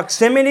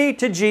 Proximity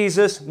to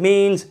Jesus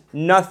means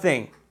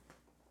nothing.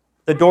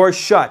 The door's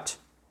shut.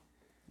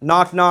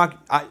 Knock,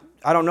 knock.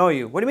 I don't know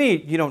you. What do you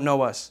mean you don't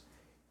know us?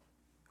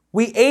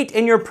 We ate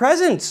in your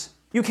presence.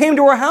 You came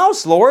to our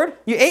house, Lord.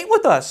 You ate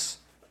with us.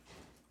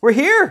 We're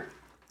here.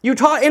 You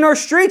taught in our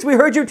streets. We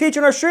heard you teach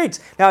in our streets.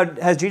 Now,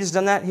 has Jesus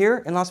done that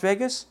here in Las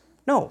Vegas?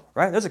 No,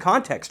 right? There's a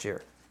context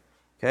here.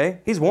 Okay?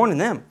 He's warning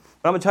them.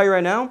 But I'm going to tell you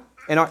right now,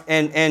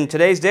 in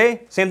today's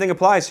day, same thing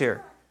applies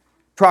here.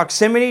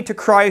 Proximity to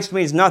Christ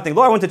means nothing.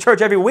 Lord, I went to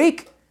church every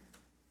week.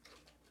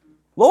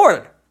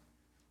 Lord,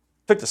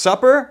 took the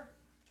supper,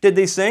 did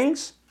these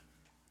things.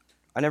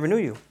 I never knew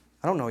you.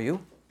 I don't know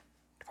you.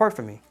 Depart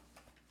from me.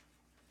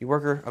 You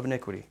worker of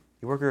iniquity.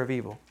 You worker of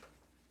evil.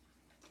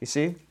 You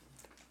see?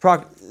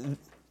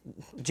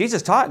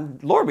 Jesus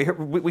taught, Lord,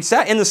 we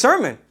sat in the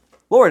sermon.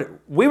 Lord,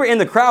 we were in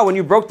the crowd when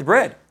you broke the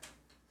bread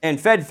and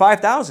fed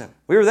 5,000.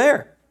 We were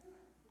there.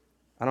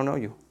 I don't know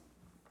you.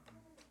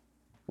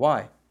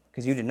 Why?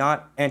 Because you did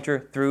not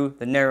enter through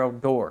the narrow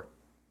door.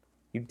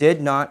 You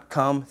did not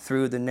come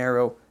through the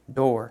narrow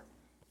door.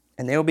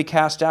 And they will be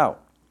cast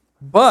out.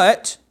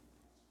 But,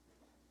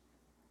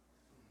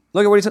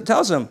 look at what he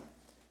tells them.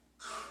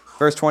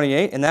 Verse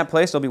 28, in that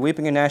place there'll be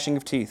weeping and gnashing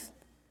of teeth,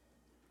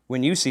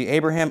 when you see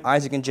Abraham,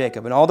 Isaac, and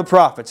Jacob, and all the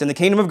prophets in the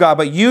kingdom of God,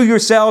 but you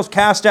yourselves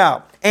cast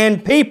out.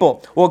 And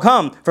people will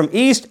come from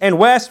east and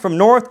west, from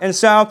north and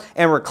south,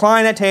 and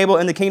recline at table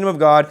in the kingdom of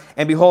God.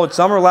 And behold,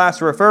 some are last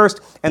who are first,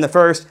 and the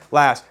first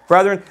last.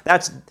 Brethren,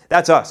 that's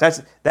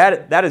us.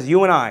 That is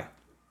you and I.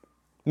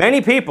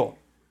 Many people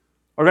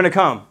are going to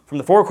come from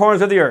the four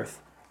corners of the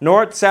earth,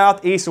 north,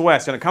 south, east, and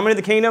west, going to come into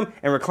the kingdom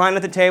and recline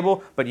at the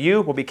table, but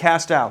you will be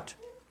cast out.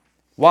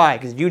 Why?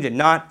 Because you did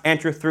not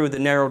enter through the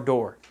narrow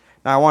door.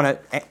 Now, I want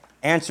to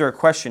answer a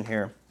question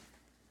here,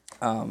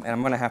 and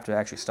I'm going to have to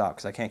actually stop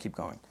because I can't keep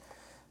going.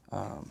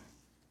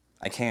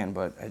 I can,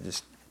 but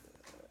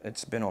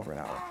it's been over an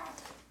hour.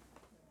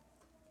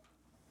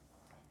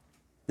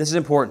 This is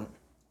important.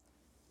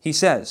 He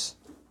says,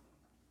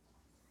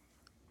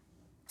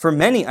 "For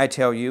many, I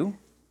tell you,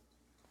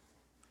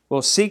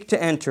 will seek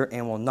to enter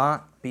and will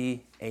not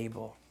be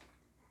able."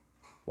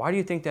 Why do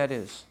you think that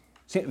is?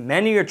 See,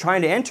 many are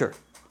trying to enter.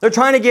 They're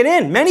trying to get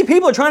in. Many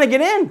people are trying to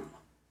get in.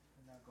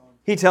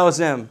 He tells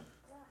them,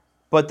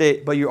 but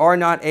you are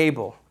not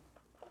able.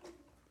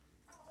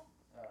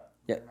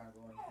 Yeah.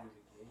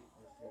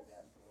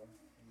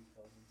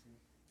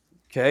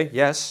 Okay,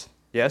 yes,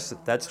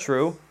 that's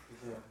true.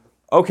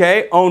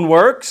 Okay, own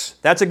works.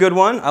 That's a good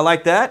one. I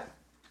like that.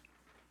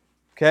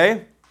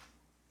 Okay.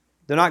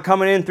 They're not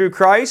coming in through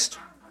Christ.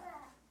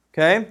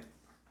 Okay.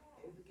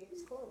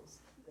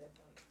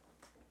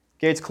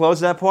 Gates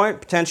closed at that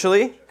point,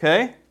 potentially.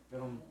 Okay. They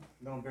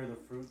don't bear the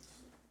fruits.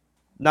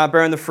 Not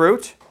bearing the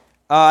fruit.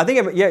 I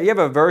think you have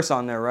a verse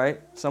on there, right?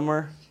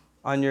 Somewhere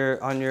on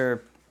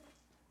your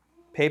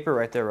paper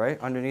right there, right?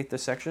 Underneath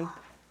this section.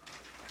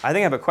 I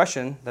think I have a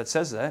question that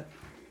says that.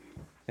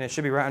 And it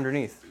should be right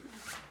underneath.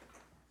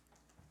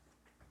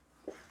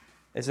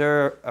 Is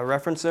there a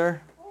reference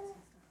there?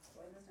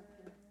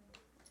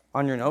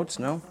 On your notes?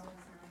 No?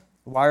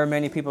 Why are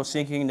many people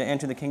seeking to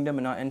enter the kingdom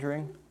and not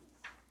entering?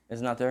 Is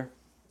it not there?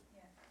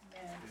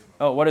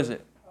 Oh, what is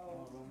it?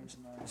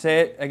 Say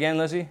it again,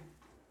 Lizzie.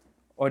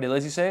 Or did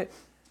Lizzie say it?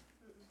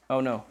 Oh,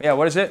 no. Yeah,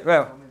 what is it?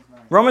 Well,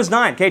 Romans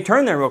 9. Okay,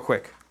 turn there real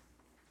quick.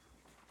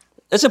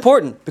 It's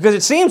important because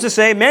it seems to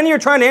say many are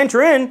trying to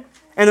enter in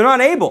and they're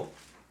not able.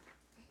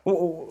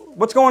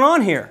 What's going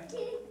on here?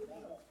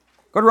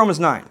 Go to Romans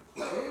 9.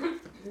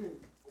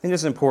 I think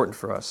this is important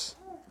for us.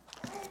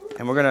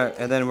 And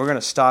then we're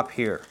gonna stop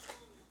here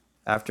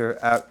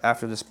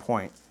after this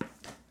point.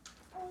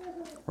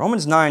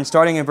 Romans 9,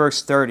 starting in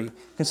verse 30.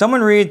 Can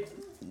someone read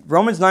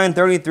Romans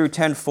 9:30 through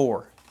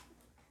 10:4?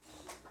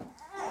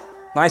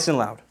 Nice and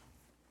loud.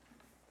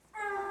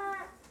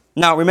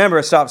 Now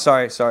remember, stop.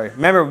 Sorry.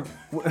 Remember,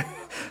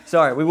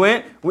 sorry. We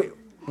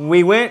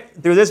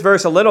went through this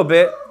verse a little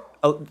bit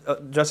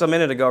just a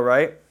minute ago,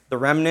 right? The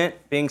remnant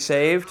being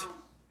saved.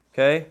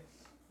 Okay.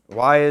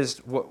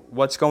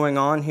 What's going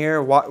on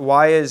here?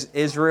 Why is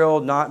Israel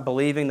not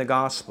believing the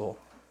gospel?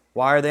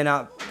 Why are they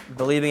not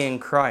believing in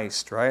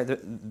Christ, right?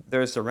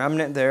 There's the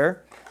remnant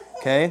there,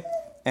 okay?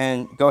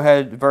 And go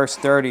ahead, verse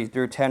 30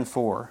 through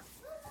 10:4.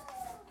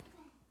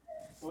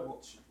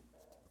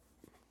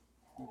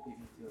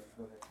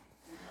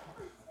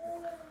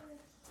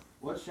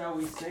 What shall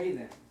we say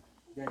then?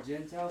 That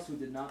Gentiles who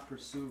did not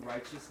pursue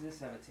righteousness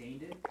have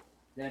attained it?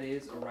 That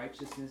is, a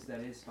righteousness that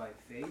is by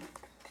faith?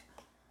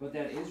 But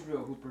that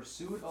Israel, who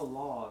pursued a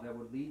law that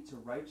would lead to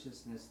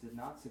righteousness, did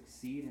not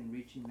succeed in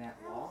reaching that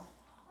law?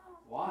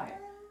 Why?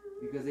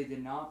 Because they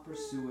did not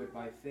pursue it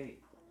by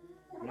faith,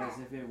 but as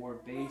if it were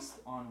based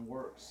on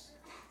works.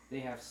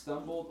 They have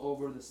stumbled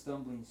over the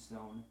stumbling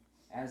stone,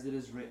 as it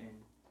is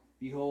written,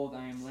 "Behold,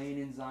 I am laying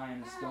in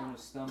Zion a stone of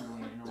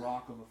stumbling and a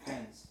rock of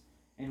offense,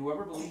 and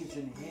whoever believes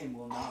in him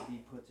will not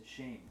be put to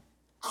shame."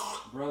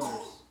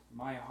 Brothers,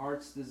 my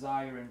heart's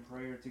desire and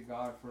prayer to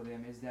God for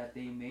them is that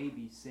they may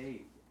be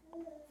saved.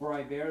 For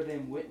I bear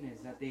them witness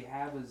that they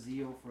have a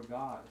zeal for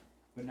God,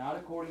 but not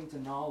according to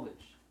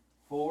knowledge.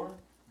 For,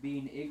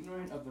 being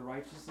ignorant of the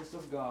righteousness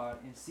of God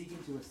and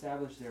seeking to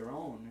establish their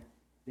own,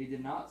 they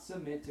did not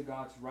submit to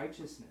God's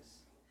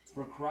righteousness.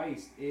 For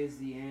Christ is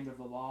the end of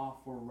the law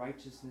for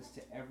righteousness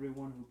to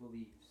everyone who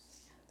believes.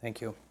 Thank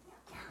you.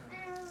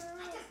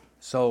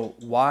 So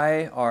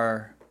why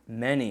are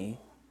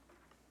many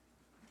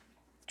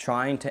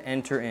trying to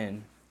enter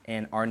in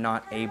and are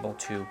not able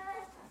to?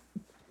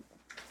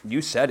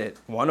 You said it,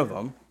 one of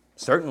them,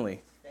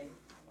 certainly.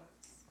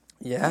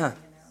 Yeah,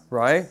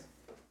 right?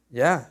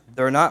 Yeah,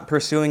 they're not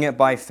pursuing it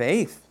by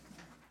faith,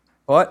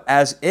 but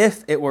as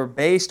if it were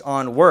based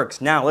on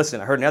works. Now, listen,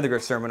 I heard another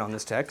good sermon on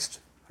this text,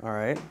 all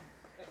right?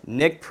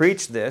 Nick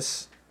preached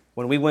this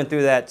when we went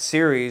through that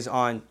series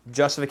on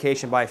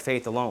justification by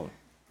faith alone,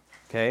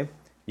 okay?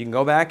 You can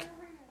go back.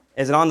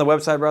 Is it on the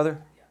website,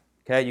 brother?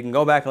 Okay, you can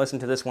go back and listen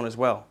to this one as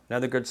well.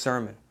 Another good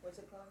sermon.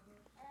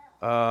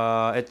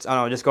 I don't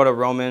know, just go to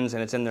Romans,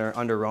 and it's in there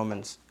under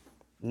Romans.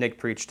 Nick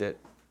preached it.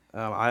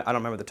 I don't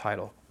remember the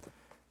title.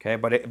 Okay,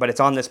 but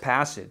it's on this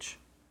passage.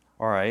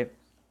 All right.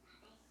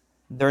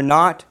 They're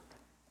not.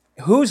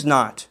 Who's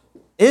not?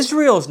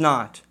 Israel's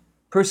not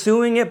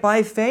pursuing it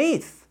by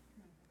faith,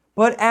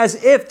 but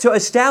as if to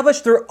establish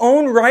their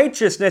own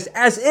righteousness,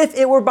 as if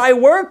it were by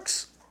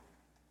works.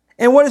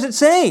 And what does it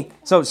say?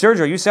 So,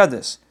 Sergio, you said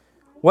this.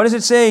 What does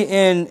it say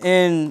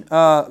in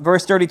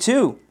verse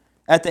 32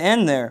 at the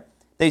end there?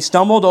 They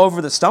stumbled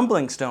over the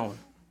stumbling stone,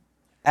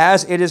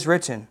 as it is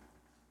written,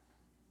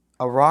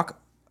 a rock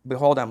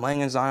Behold, I'm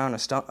laying in Zion a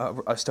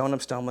stone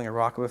of stumbling, a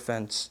rock of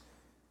offense.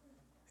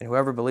 And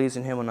whoever believes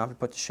in him will not be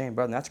put to shame.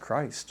 Brother, that's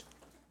Christ.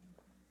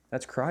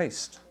 That's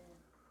Christ.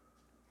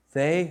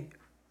 They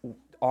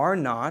are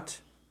not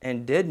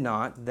and did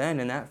not then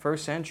in that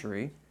first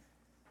century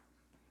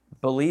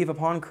believe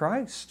upon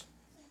Christ.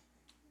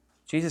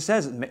 Jesus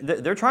says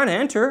they're trying to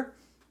enter,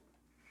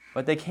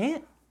 but they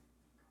can't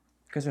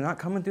because they're not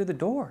coming through the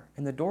door.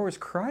 And the door is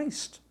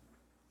Christ.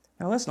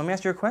 Now listen, let me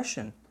ask you a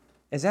question.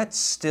 Is that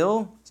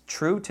still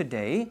true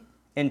today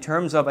in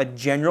terms of a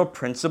general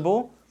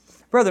principle?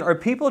 Brethren, are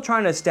people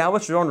trying to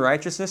establish their own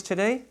righteousness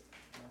today?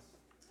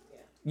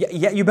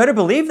 Yeah, you better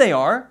believe they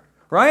are,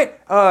 right?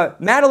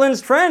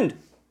 Madeline's friend.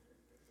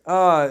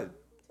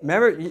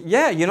 Remember?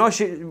 Yeah, you know,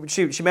 she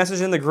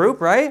messaged in the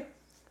group, right?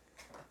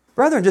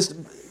 Brethren, just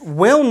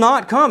will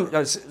not come.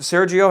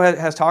 Sergio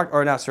has talked,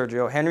 or not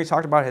Sergio, Henry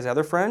talked about his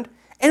other friend.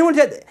 Anyone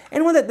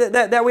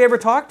that we ever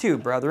talked to,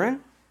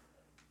 brethren,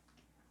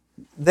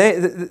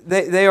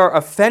 they are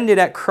offended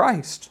at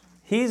Christ.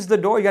 He's the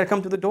door. You got to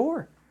come through the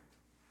door.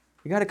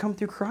 You got to come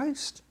through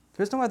Christ.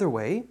 There's no other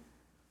way.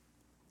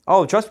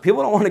 Oh, trust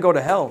people don't want to go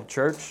to hell,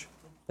 church.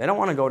 They don't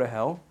want to go to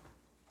hell.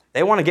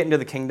 They want to get into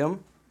the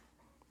kingdom,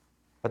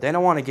 but they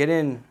don't want to get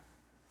in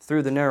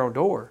through the narrow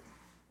door.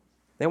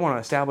 They want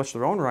to establish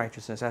their own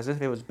righteousness as if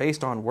it was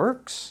based on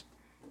works.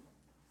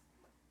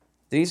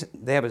 They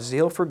have a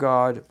zeal for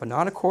God, but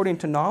not according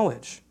to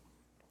knowledge.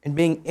 And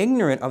being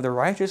ignorant of the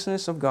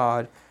righteousness of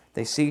God,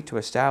 they seek to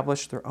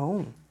establish their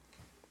own.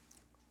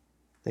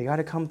 They got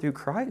to come through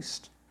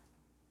Christ.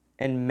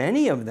 And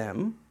many of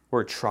them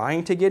were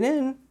trying to get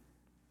in.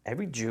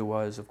 Every Jew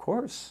was, of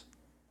course.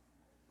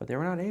 But they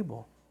were not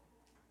able.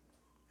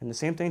 And the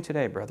same thing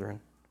today, brethren.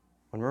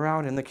 When we're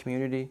out in the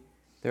community,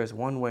 there's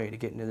one way to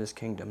get into this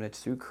kingdom, and it's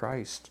through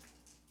Christ.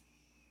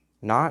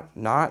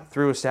 Not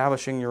through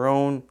establishing your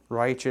own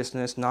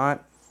righteousness,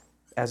 not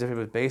as if it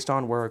was based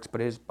on works, but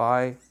it is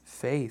by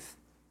faith.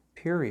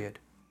 Period.